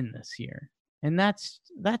Payton this year, and that's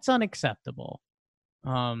unacceptable.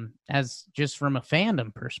 As just from a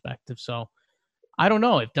fandom perspective. So I don't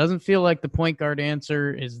know. It doesn't feel like the point guard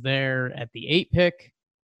answer is there at the 8 pick.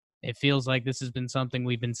 It feels like this has been something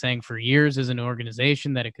we've been saying for years as an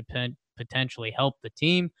organization that it could potentially help the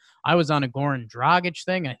team. I was on a Goran Dragic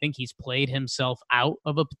thing. I think he's played himself out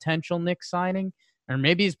of a potential Knicks signing, or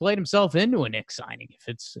maybe he's played himself into a Knicks signing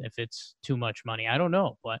if it's too much money. I don't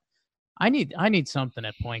know, but I need something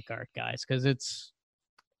at point guard, guys, because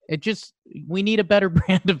we need a better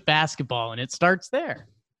brand of basketball, and it starts there.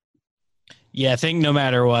 Yeah, I think no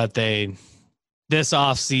matter what, this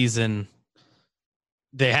offseason,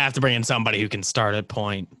 they have to bring in somebody who can start at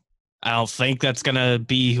point. I don't think that's going to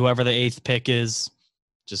be whoever the 8th pick is,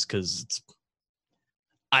 just because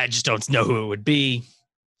I just don't know who it would be.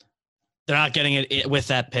 They're not getting it with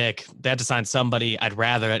that pick. They have to sign somebody. I'd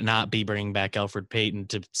rather it not be bringing back Elfrid Payton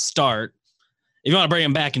to start. If you want to bring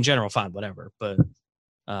him back in general, fine, whatever. But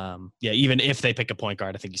yeah, even if they pick a point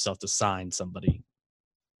guard, I think you still have to sign somebody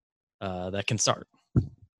that can start.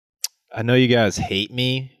 I know you guys hate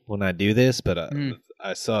me when I do this, but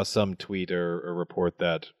I saw some tweet or report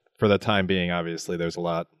that for the time being, obviously, there's a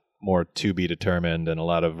lot more to be determined and a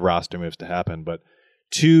lot of roster moves to happen. But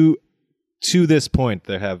to this point,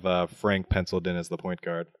 they have Frank penciled in as the point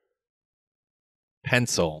guard.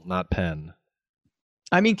 Pencil, not pen.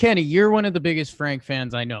 I mean, Kenny, you're one of the biggest Frank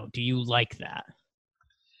fans I know. Do you like that?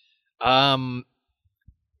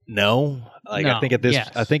 No. Like, no. I think at this, yes.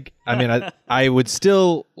 I would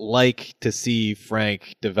still like to see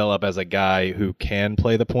Frank develop as a guy who can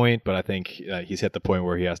play the point, but I think he's hit the point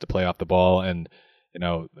where he has to play off the ball, and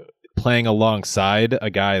playing alongside a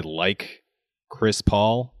guy like Chris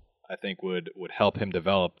Paul, I think would help him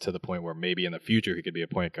develop to the point where maybe in the future he could be a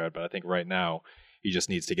point guard. But I think right now he just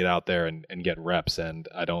needs to get out there and get reps, and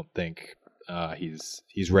I don't think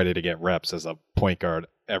he's ready to get reps as a point guard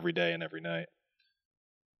every day and every night.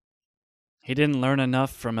 He didn't learn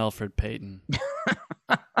enough from Elfrid Payton.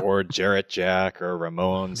 Or Jarrett Jack or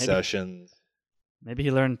Ramon Sessions. Maybe he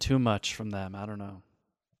learned too much from them. I don't know.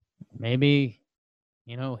 Maybe,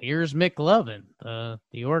 here's Mick Lovin,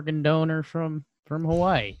 the organ donor from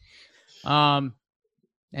Hawaii. And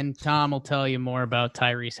Tom will tell you more about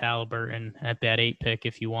Tyrese Halliburton at that 8 pick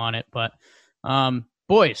if you want it. But,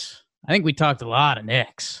 boys, I think we talked a lot of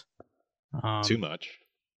Knicks. Too much.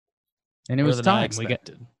 And it was time. We got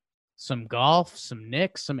some golf, some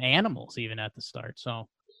Knicks, some animals even at the start. So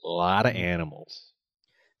a lot of animals.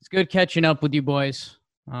 It's good catching up with you boys.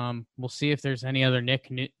 We'll see if there's any other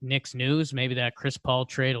Knicks news. Maybe that Chris Paul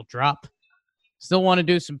trade will drop. Still want to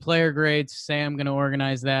do some player grades. Say I'm going to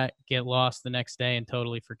organize that, get lost the next day and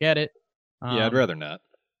totally forget it. Yeah, I'd rather not.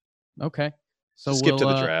 Okay. So skip to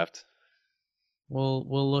the draft.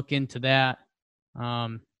 We'll look into that.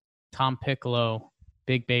 Tom Piccolo,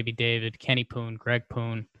 Big Baby David, Kenny Poon, Greg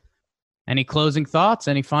Poon. Any closing thoughts?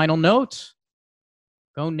 Any final notes?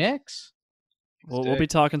 Go Knicks. We'll be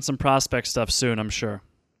talking some prospect stuff soon, I'm sure.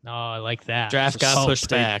 Oh, I like that. Draft got So pushed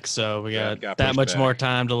stay- back, so we Draft got got that pushed much back. more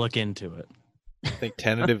time to look into it. I think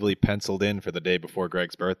tentatively penciled in for the day before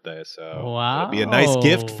Greg's birthday, so Wow. it'll be a nice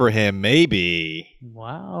gift for him, maybe.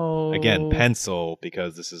 Wow. Again, pencil,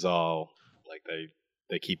 because this is all like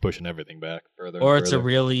they keep pushing everything back further. Or and it's a further.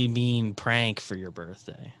 really mean prank for your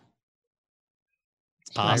birthday. It's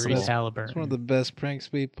possible. Tyrese Halliburton. It's one of the best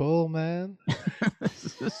pranks we pull, man.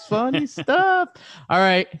 This is funny stuff. All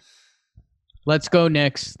right. Let's go,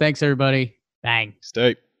 Knicks. Thanks, everybody. Bang.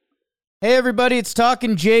 Stay. Hey, everybody. It's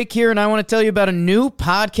Talking Jake here, and I want to tell you about a new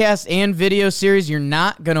podcast and video series you're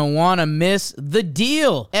not going to want to miss. The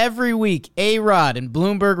Deal. Every week, A-Rod and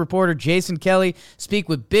Bloomberg reporter Jason Kelly speak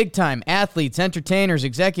with big-time athletes, entertainers,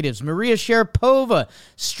 executives, Maria Sharapova,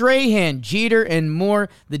 Strahan, Jeter, and more.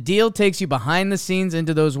 The Deal takes you behind the scenes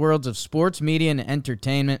into those worlds of sports, media, and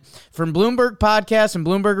entertainment. From Bloomberg Podcasts and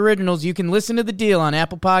Bloomberg Originals, you can listen to The Deal on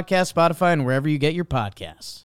Apple Podcasts, Spotify, and wherever you get your podcasts.